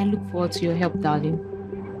you. And I look forward to your help, darling.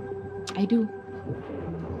 I do.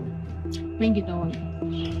 Bring it on.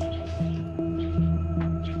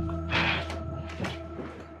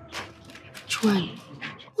 Juan,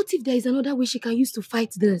 what if there is another way she can use to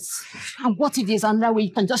fight this? And what if there's another way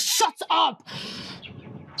you can just shut up?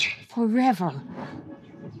 Forever.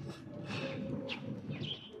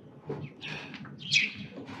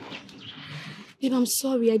 Babe, I'm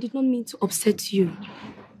sorry. I did not mean to upset you.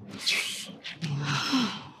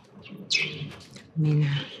 Mena.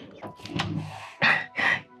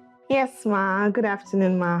 Yes, ma. Good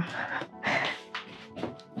afternoon, ma.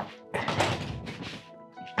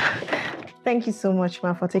 Thank you so much,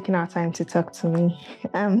 ma, for taking our time to talk to me.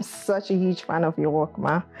 I'm such a huge fan of your work,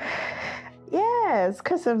 ma. Yes,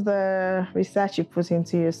 because of the research you put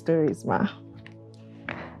into your stories, ma.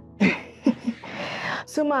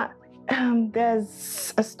 So, ma,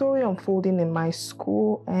 There's a story unfolding in my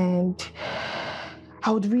school, and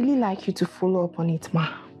I would really like you to follow up on it, ma.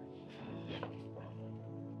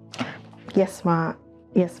 Yes, ma.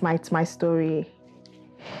 Yes, ma, it's my story.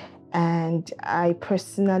 And I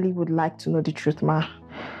personally would like to know the truth, ma.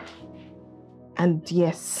 And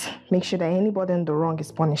yes, make sure that anybody in the wrong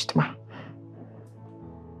is punished, ma.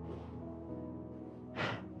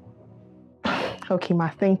 Okay, ma.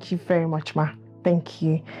 Thank you very much, ma. Thank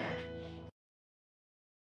you.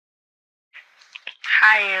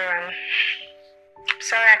 Hi, Aaron.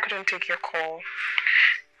 Sorry I couldn't take your call.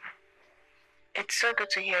 It's so good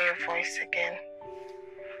to hear your voice again.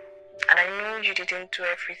 And I know you didn't do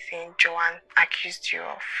everything Joanne accused you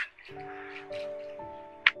of.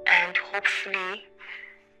 And hopefully,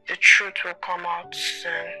 the truth will come out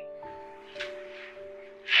soon.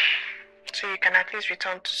 So you can at least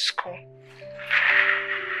return to school.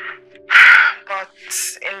 But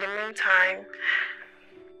in the meantime,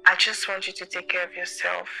 I just want you to take care of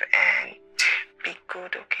yourself and be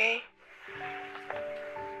good, okay?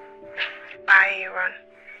 Bye, Aaron.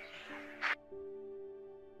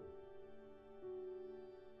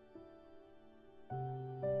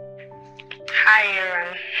 Hi,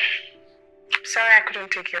 Aaron. Sorry I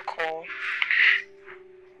couldn't take your call.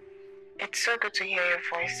 It's so good to hear your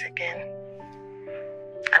voice again.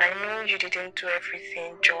 And I know you didn't do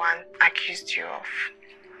everything Joanne accused you of.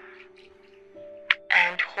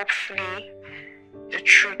 And hopefully, the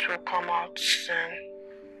truth will come out soon.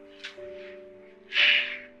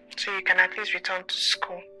 So you can at least return to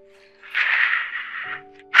school.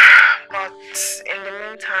 But in the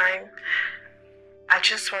meantime, I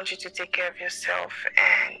just want you to take care of yourself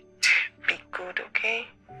and be good, okay?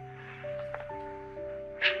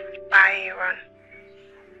 Bye, Aaron.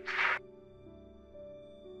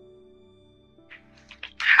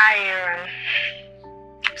 Hi, Aaron.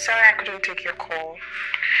 Sorry I couldn't take your call.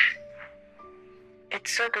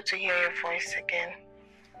 It's so good to hear your voice again.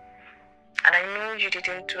 And I know you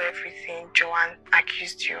didn't do everything Joanne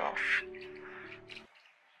accused you of.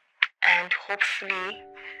 And hopefully,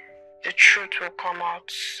 the truth will come out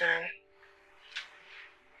soon.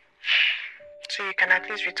 So you can at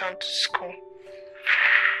least return to school.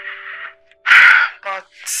 But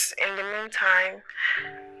in the meantime,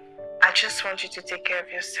 I just want you to take care of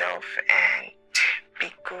yourself and be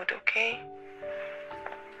good, okay?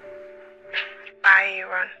 Bye,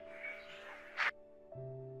 Aaron.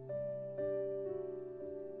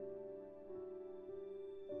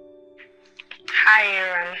 Hi,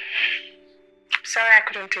 Aaron. Sorry I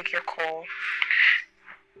couldn't take your call.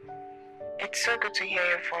 It's so good to hear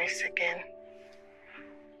your voice again.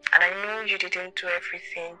 And I know you didn't do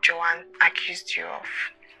everything Joanne accused you of.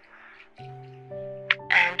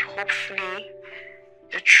 And hopefully,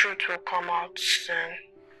 the truth will come out soon.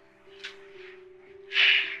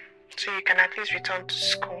 So you can at least return to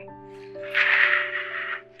school.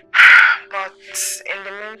 But in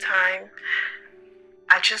the meantime,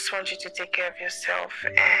 I just want you to take care of yourself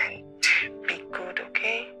and be good,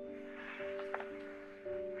 okay?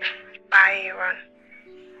 Bye, Aaron.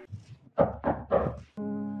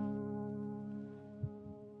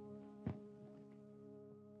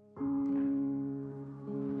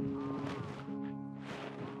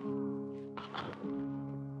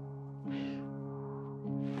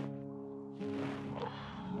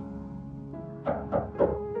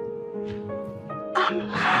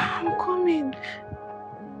 I'm coming.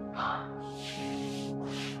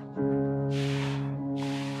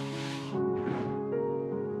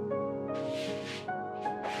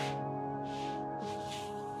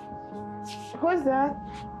 Who's that?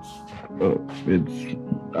 It's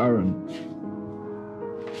Aaron.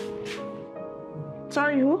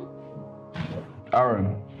 Sorry, who?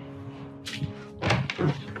 Aaron.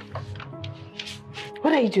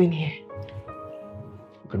 What are you doing here?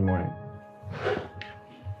 Good morning.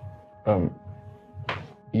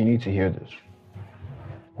 You need to hear this.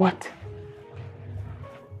 What?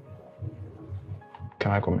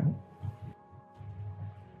 Can I come in?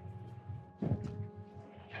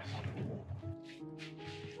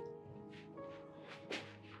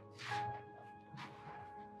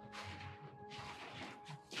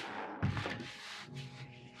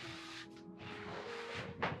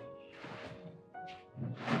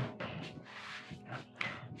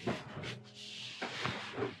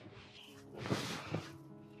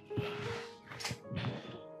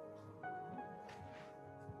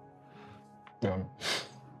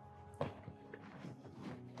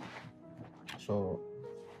 So,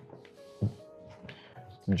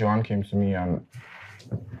 Joanne came to me and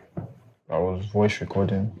I was voice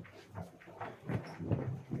recording.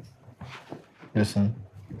 Listen.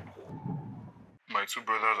 two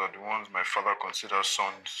brothers are the ones my father considers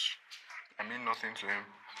sons. I mean nothing to him.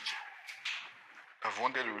 I've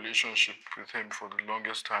wanted a relationship with him for the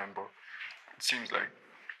longest time, but it seems like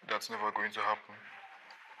that's never going to happen.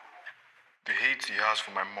 The hate he has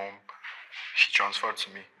for my mom, he transferred to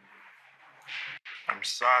me. I'm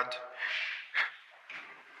sad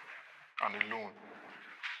and alone.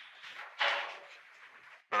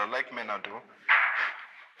 But I like Mena though.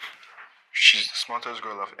 She's the smartest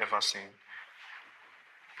girl I've ever seen.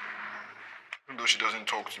 Even though she doesn't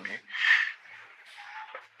talk to me,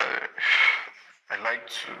 I like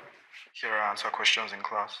to hear her answer questions in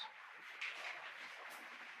class.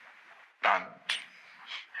 And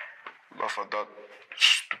laugh at that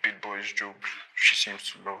stupid boy's joke she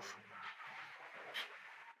seems to love.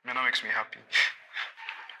 Mena makes me happy.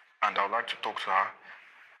 And I would like to talk to her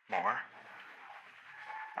more.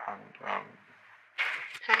 And,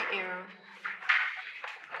 Hi, Aaron.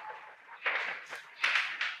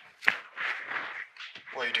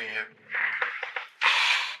 What are you doing here?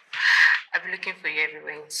 I've been looking for you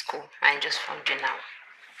everywhere in school. I just found you now.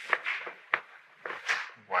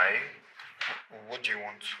 Why? What do you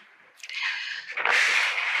want?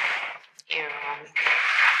 Aaron,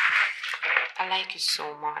 I like you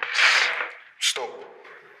so much. Stop.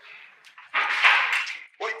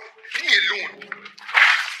 Wait, leave me alone.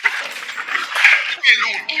 Leave me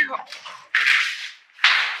alone. Aaron.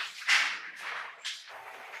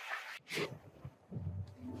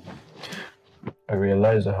 I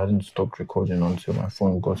realized I hadn't stopped recording until my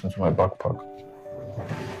phone got into my backpack.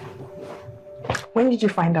 When did you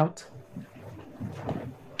find out?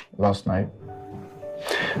 Last night.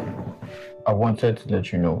 I wanted to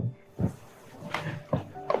let you know.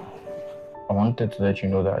 I wanted to let you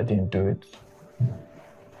know that I didn't do it.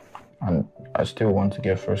 And I still want to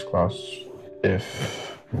get first class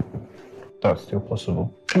if that's still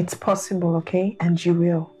possible. It's possible, okay? And you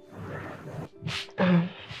will.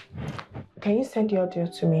 Can you send the audio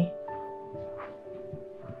to me?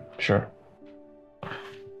 Sure.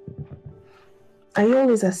 Are you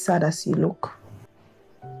always as sad as you look?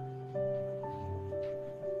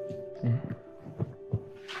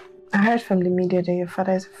 I heard from the media that your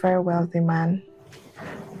father is a very wealthy man.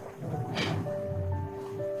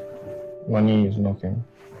 Money is nothing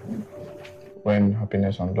when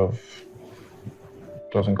happiness and love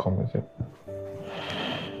doesn't come with it.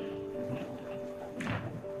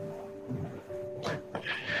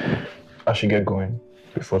 I should get going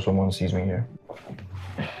before someone sees me here.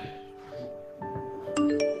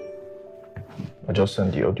 I just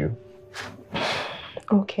sent the audio.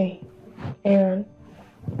 Okay. Aaron,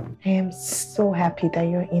 I am so happy that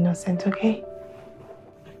you're innocent, okay?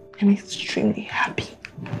 I'm extremely happy.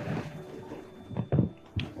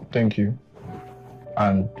 Thank you.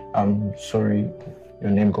 And I'm sorry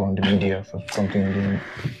your name got on the media for something you didn't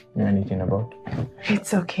know anything about.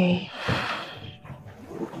 It's okay.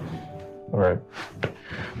 All right.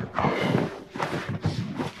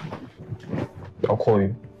 I'll call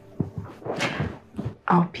you.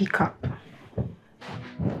 I'll pick up.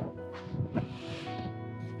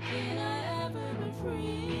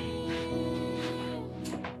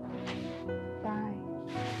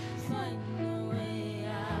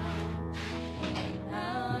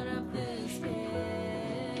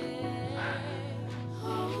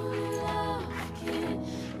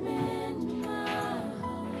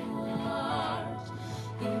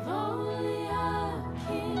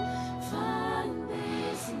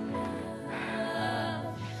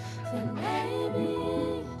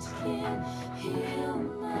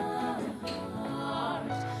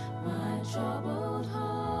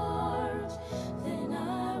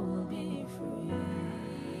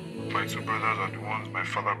 My two brothers are the ones my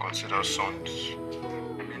father considers sons.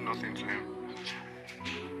 I mean nothing to him.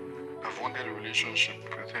 I've wanted a relationship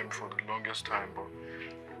with him for the longest time, but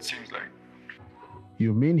it seems like...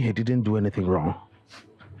 You mean he didn't do anything wrong?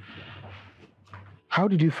 How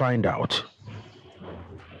did you find out?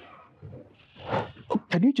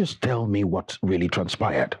 Can you just tell me what really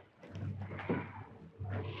transpired?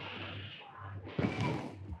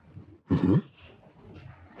 Mm-hmm.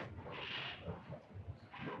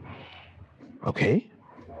 Okay.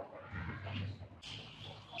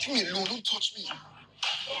 Leave me alone, don't touch me.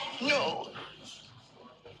 No.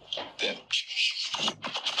 Then.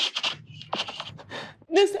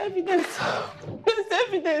 There's evidence. There's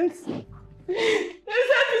evidence.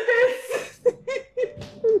 There's evidence.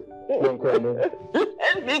 Don't cry, no.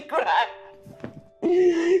 Let me cry.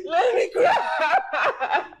 Let me cry.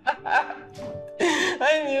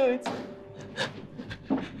 I knew it.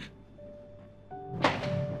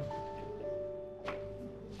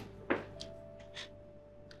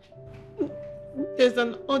 There's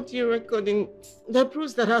an audio recording that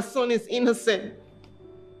proves that her son is innocent.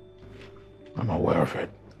 I'm aware of it.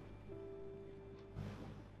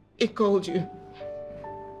 He called you.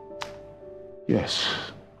 Yes.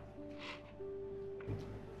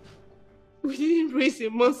 We didn't raise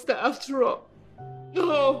a monster after all.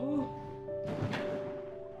 No.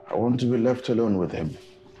 I want to be left alone with him.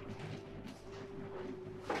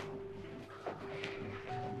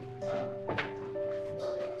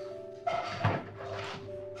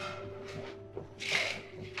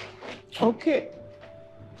 Okay.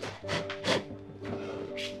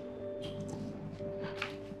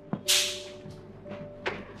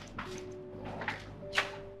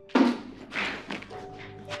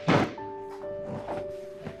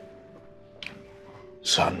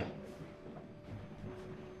 Son,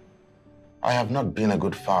 I have not been a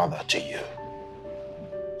good father to you.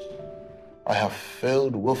 I have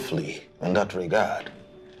failed woefully in that regard.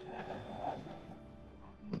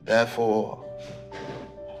 Therefore,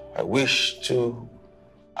 I wish to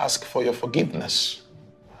ask for your forgiveness.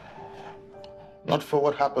 Not for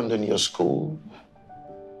what happened in your school,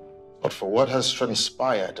 but for what has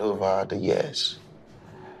transpired over the years.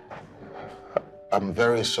 I'm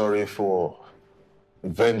very sorry for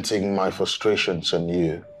venting my frustrations on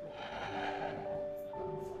you.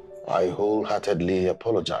 I wholeheartedly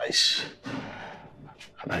apologize,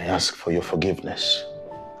 and I ask for your forgiveness.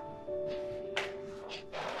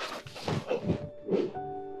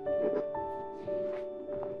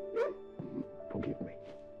 Forgive me.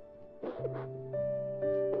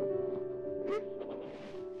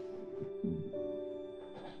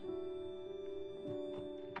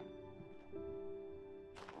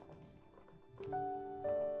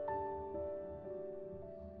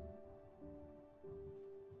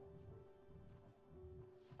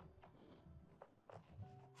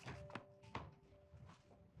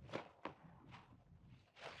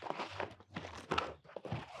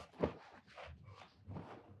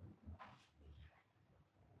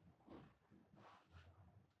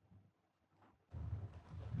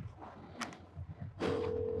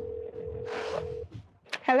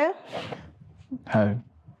 Hello? Hi.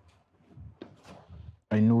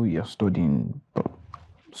 I know you're studying, but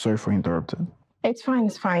sorry for interrupting. It's fine,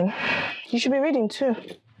 it's fine. You should be reading too.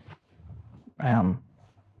 I am.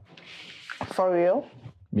 For real?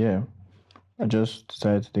 Yeah. I just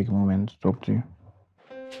decided to take a moment to talk to you.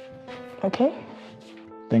 Okay.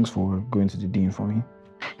 Thanks for going to the dean for me.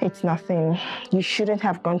 It's nothing. You shouldn't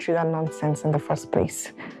have gone through that nonsense in the first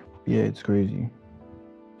place. Yeah, it's crazy.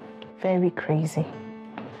 Very crazy.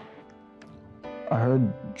 I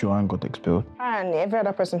heard Joanne got expelled. And every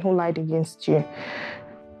other person who lied against you.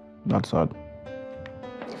 That's sad.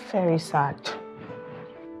 Very sad.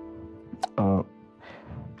 I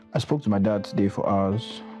spoke to my dad today for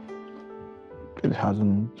hours. It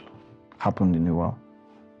hasn't happened in a while.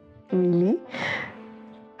 Really?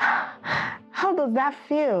 How does that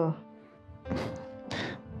feel?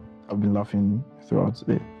 I've been laughing throughout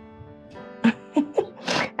today.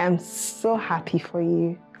 I'm so happy for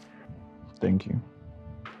you. Thank you.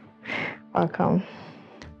 Welcome.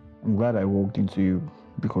 I'm glad I walked into you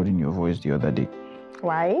recording your voice the other day.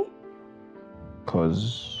 Why?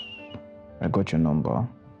 Because I got your number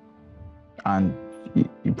and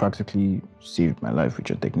you practically saved my life with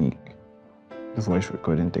your technique, the voice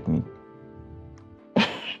recording technique.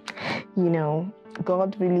 You know,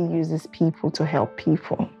 God really uses people to help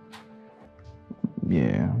people.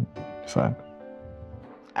 Yeah, fact.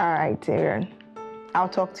 All right, Aaron. I'll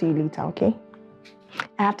talk to you later, okay?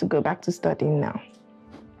 I have to go back to studying now.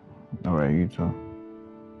 All right, you too.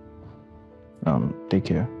 Take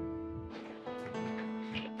care.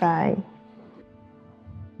 Bye.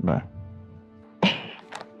 Bye.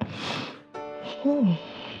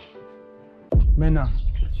 Mena,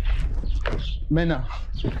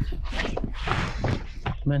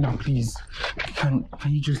 please. Can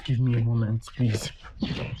you just give me a moment, please?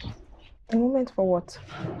 A moment for what?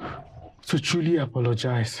 To truly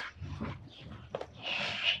apologize.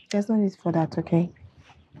 There's no need for that, okay?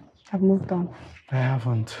 I've moved on. I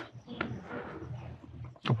haven't.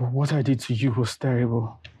 But what I did to you was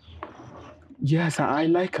terrible. Yes, I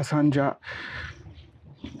like Cassandra.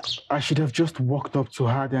 I should have just walked up to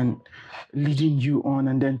her and leading you on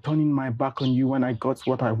and then turning my back on you when I got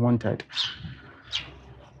what I wanted.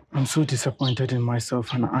 I'm so disappointed in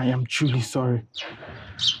myself and I am truly sorry.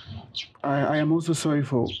 I am also sorry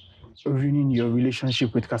for ruining your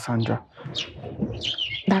relationship with Cassandra.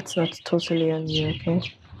 That's not totally on you, okay?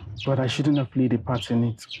 But I shouldn't have played a part in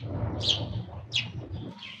it.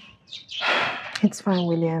 It's fine,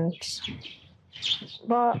 Williams.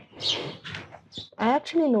 But I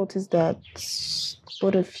actually noticed that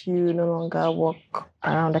both of you no longer walk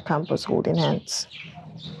around the campus holding hands?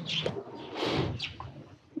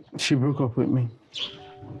 She broke up with me.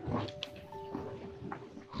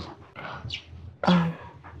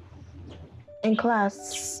 In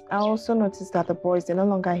class, I also noticed that the boys, they no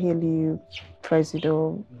longer hail you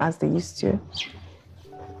Presido as they used to.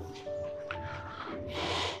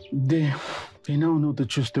 They now know the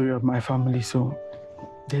true story of my family, so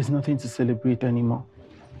there's nothing to celebrate anymore.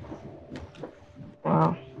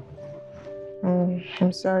 Wow.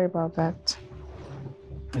 I'm sorry about that.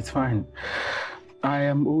 It's fine. I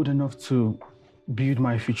am old enough to build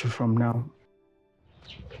my future from now.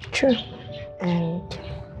 True. And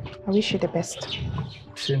I wish you the best.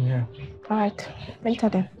 Same here. All right. Later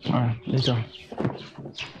then. All right. Later.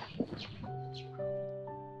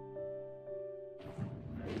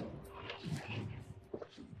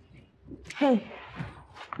 Hey.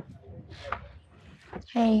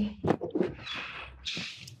 Hey.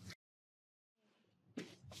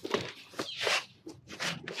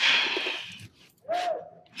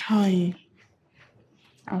 How are you?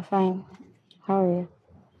 I'm fine. How are you?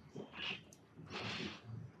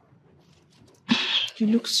 You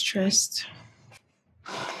look stressed.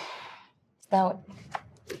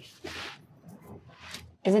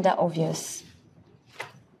 Is it that obvious?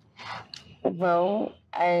 Well,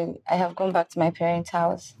 I have gone back to my parents'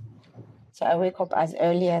 house. So I wake up as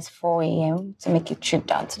early as 4 a.m. to make a trip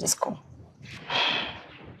down to the school.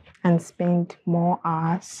 And spend more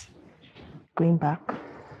hours going back.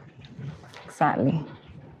 Exactly.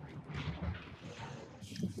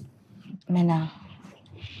 Mena,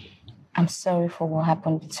 I'm sorry for what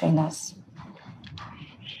happened between us.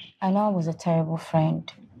 I know I was a terrible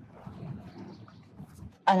friend.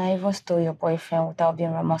 And I even stole your boyfriend without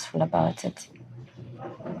being remorseful about it.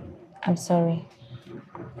 I'm sorry.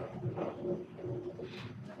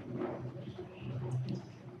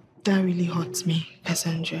 That really hurts me,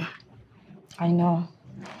 Cassandra. I know.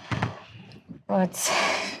 But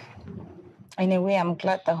in a way, I'm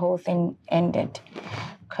glad the whole thing ended.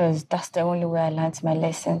 Because that's the only way I learned my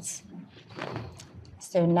lessons.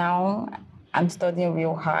 So now, I'm studying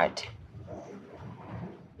real hard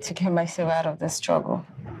to get myself out of the struggle.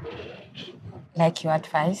 Like you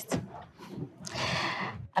advised.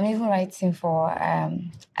 I'm even writing for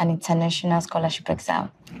an international scholarship exam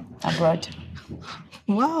abroad.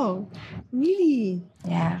 Wow, really?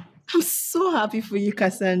 Yeah. I'm so happy for you,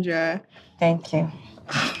 Cassandra. Thank you.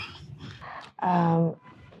 And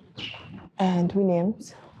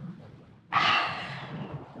Williams?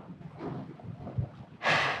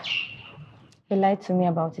 He lied to me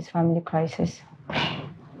about his family crisis.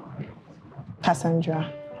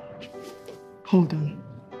 Cassandra, hold on.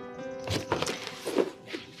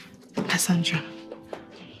 Cassandra,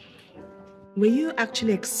 were you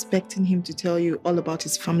actually expecting him to tell you all about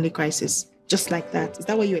his family crisis? Just like that? Is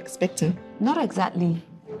that what you're expecting? Not exactly.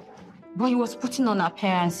 But he was putting on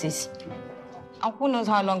appearances. And who knows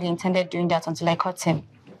how long he intended doing that until I caught him.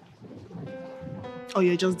 Or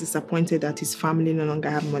you're just disappointed that his family no longer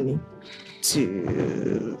have money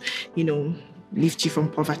to, lift you from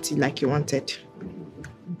poverty like you wanted?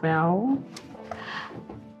 Well,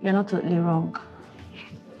 you're not totally wrong.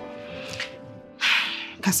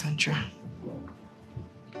 Cassandra,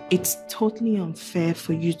 it's totally unfair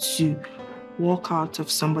for you to walk out of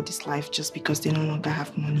somebody's life just because they no longer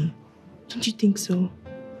have money. Don't you think so?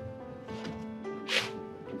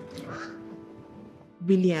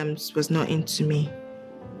 Williams was not into me.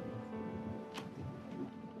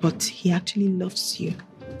 But he actually loves you.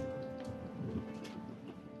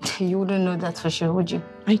 You wouldn't know that for sure, would you?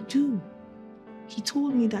 I do. He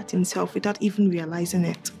told me that himself without even realizing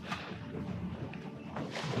it.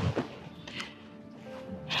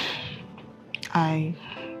 I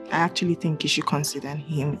actually think you should consider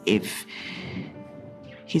him if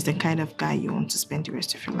he's the kind of guy you want to spend the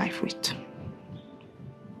rest of your life with.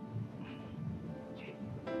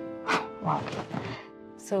 Wow.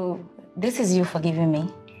 So, this is you forgiving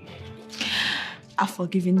me? I've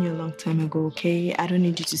forgiven you a long time ago, okay? I don't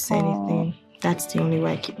need you to say anything. That's the only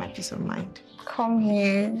way I keep my peace of mind. Come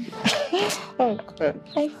here. Oh, God.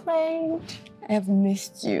 My friend. I've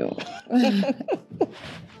missed you.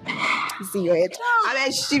 See your head. I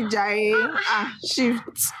mean, shift, Jerry.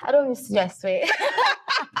 Shift. I don't miss you, I swear.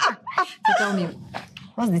 So tell me,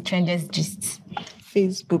 what's the trendiest gist?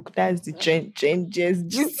 Facebook, that's the trendiest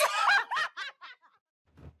gist.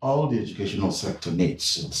 All the educational sector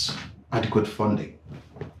needs is adequate funding.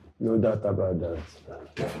 No doubt about that.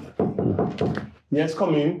 Definitely. Yes,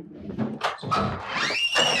 come in.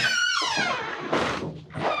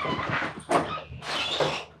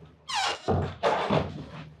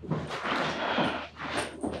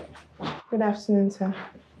 Good afternoon, sir.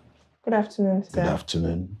 Good afternoon, sir. Good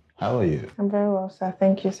afternoon. How are you? I'm very well, sir.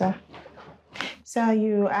 Thank you, sir. Sir,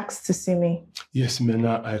 you asked to see me. Yes,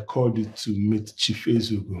 Mena, I called you to meet Chief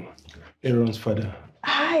Ezugo, Aaron's father.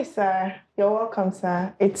 Hi, sir. You're welcome,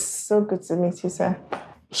 sir. It's so good to meet you, sir.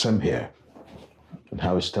 Same here. And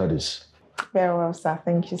how is studies? Very well, sir.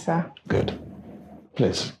 Thank you, sir. Good.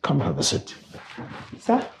 Please, come have a seat.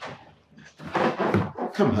 Sir?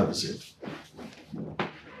 Come have a seat.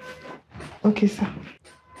 Okay, sir.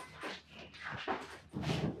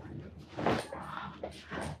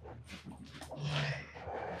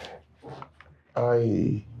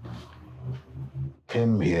 I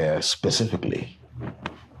came here specifically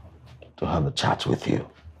to have a chat with you.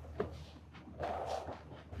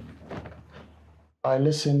 I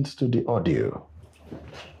listened to the audio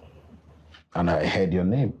and I heard your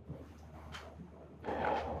name.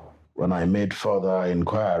 When I made further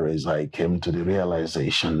inquiries, I came to the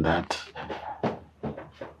realization that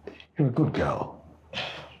you're a good girl.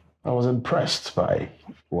 I was impressed by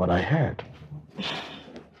what I heard.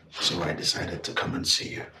 So I decided to come and see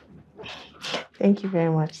you. Thank you very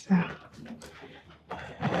much, sir.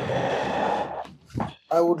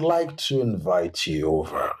 I would like to invite you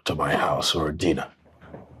over to my house for a dinner.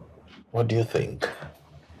 What do you think?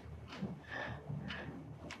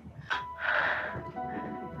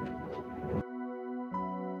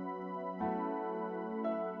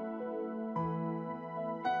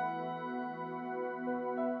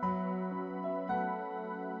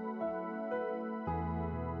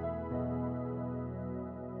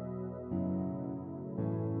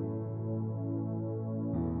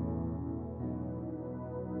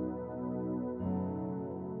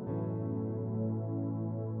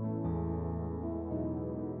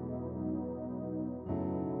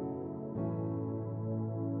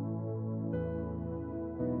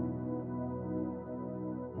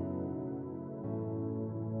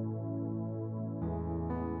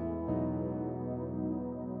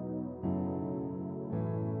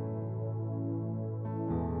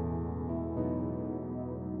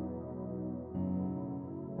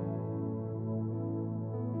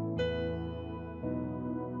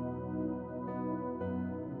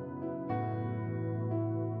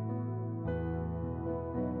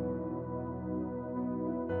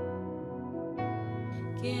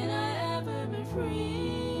 Can I ever be free?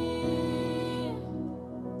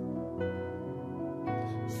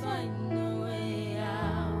 Find a way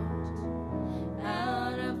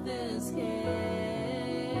out of this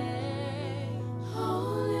cage.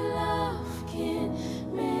 Only love can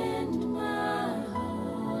mend my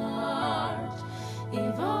heart.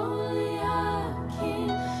 If only I can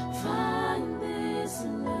find this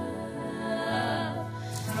love.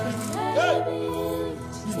 Baby,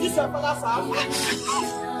 is this your father's house?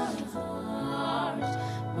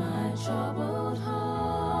 My troubled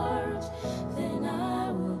heart, then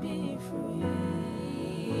I will be free.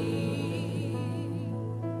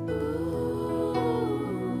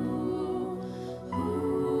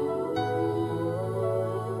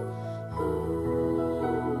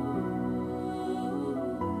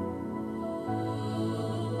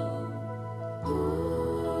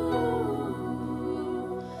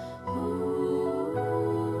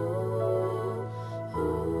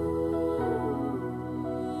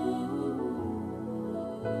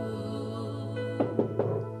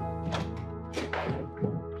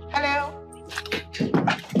 Hello.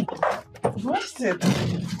 What is it?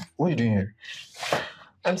 What are you doing here?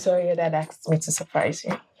 I'm sorry your dad asked me to surprise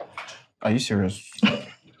you. Are you serious?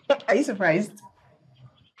 Are you surprised?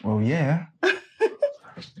 Well, yeah.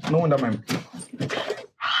 No wonder my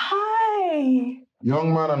Hi.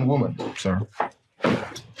 Young man and woman. Sir.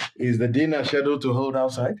 Is the dinner scheduled to hold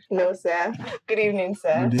outside? No, sir. Good evening,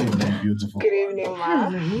 sir. Good evening, beautiful. Good evening, ma.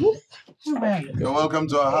 You're welcome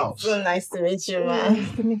to our house. So nice to meet you, ma.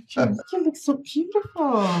 Nice to meet you. You look so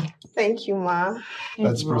beautiful. Thank you, ma.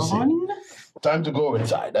 Let's proceed. Time to go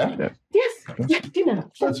inside, eh? Yeah. Yes, yeah,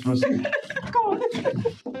 dinner. Let's proceed. Come on.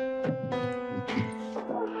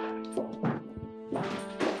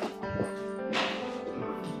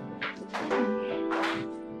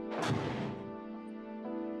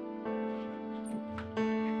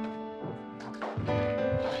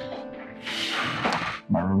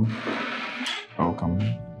 My room. Welcome.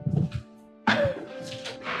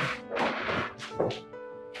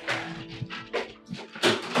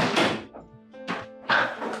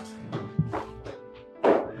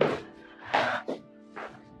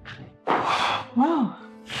 Wow.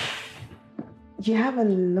 You have a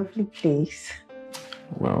lovely place.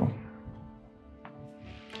 Well,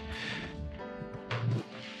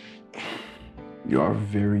 you are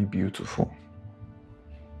very beautiful.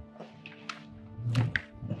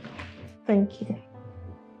 Thank you.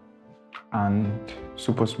 And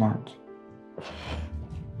super smart.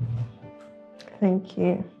 Thank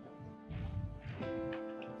you.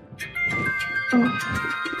 Oh,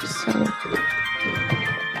 sorry.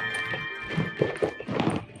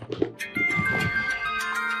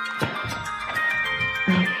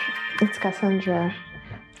 It's Cassandra.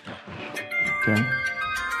 Okay.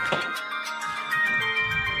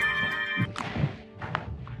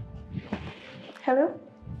 Hello?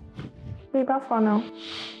 Be back for now.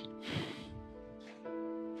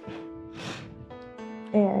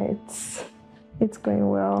 Yeah, it's going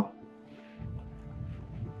well.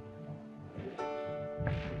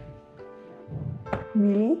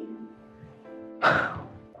 Really?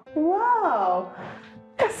 Wow!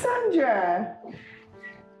 Cassandra!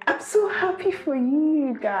 I'm so happy for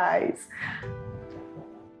you guys.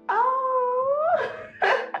 Oh!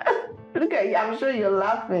 Look at you, I'm sure you're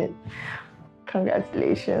laughing.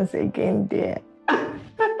 Congratulations again, dear.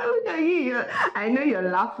 Look at you, I know you're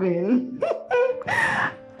laughing.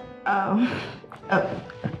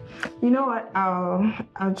 You know what?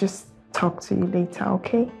 I'll just talk to you later,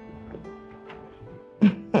 okay?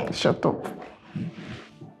 Shut up.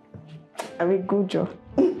 I mean, good job.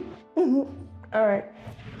 All right.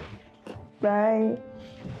 Bye.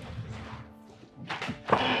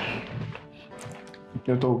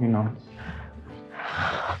 You're talking now.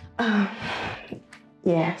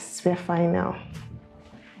 Yes, we're fine now.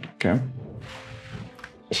 Okay.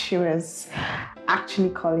 She was actually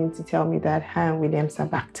calling to tell me that her and Williams are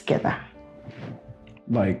back together.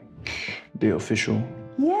 Like the official.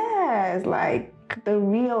 Yes, like the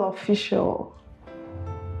real official.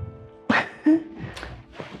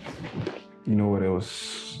 You know what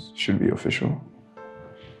else should be official?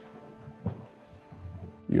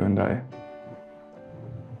 You and I.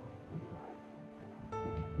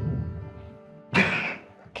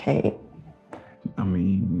 Okay. I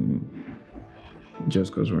mean,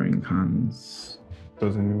 just because we're in hands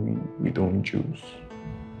doesn't mean we don't choose.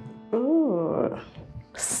 Ooh,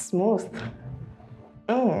 smooth.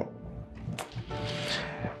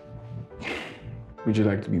 Would you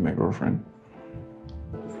like to be my girlfriend?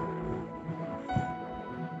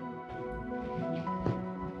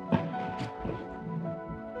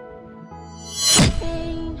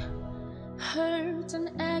 Pain, hurt, and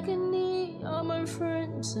agony are my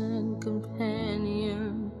friends and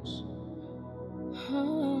companions.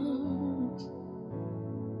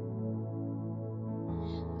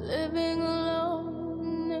 Living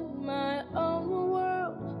alone in my own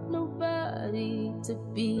world, nobody to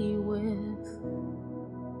be with.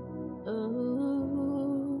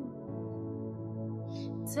 Oh,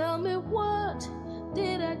 tell me, what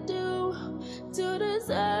did I do to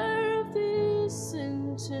deserve this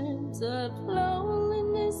sentence of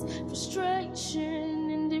loneliness, frustration,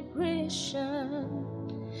 and depression?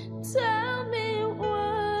 Tell me,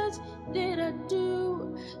 what did I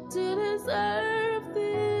do to deserve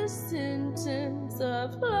this sentence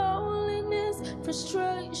of loneliness,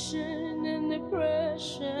 frustration, and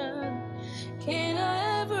depression? Can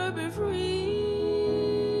I ever be free?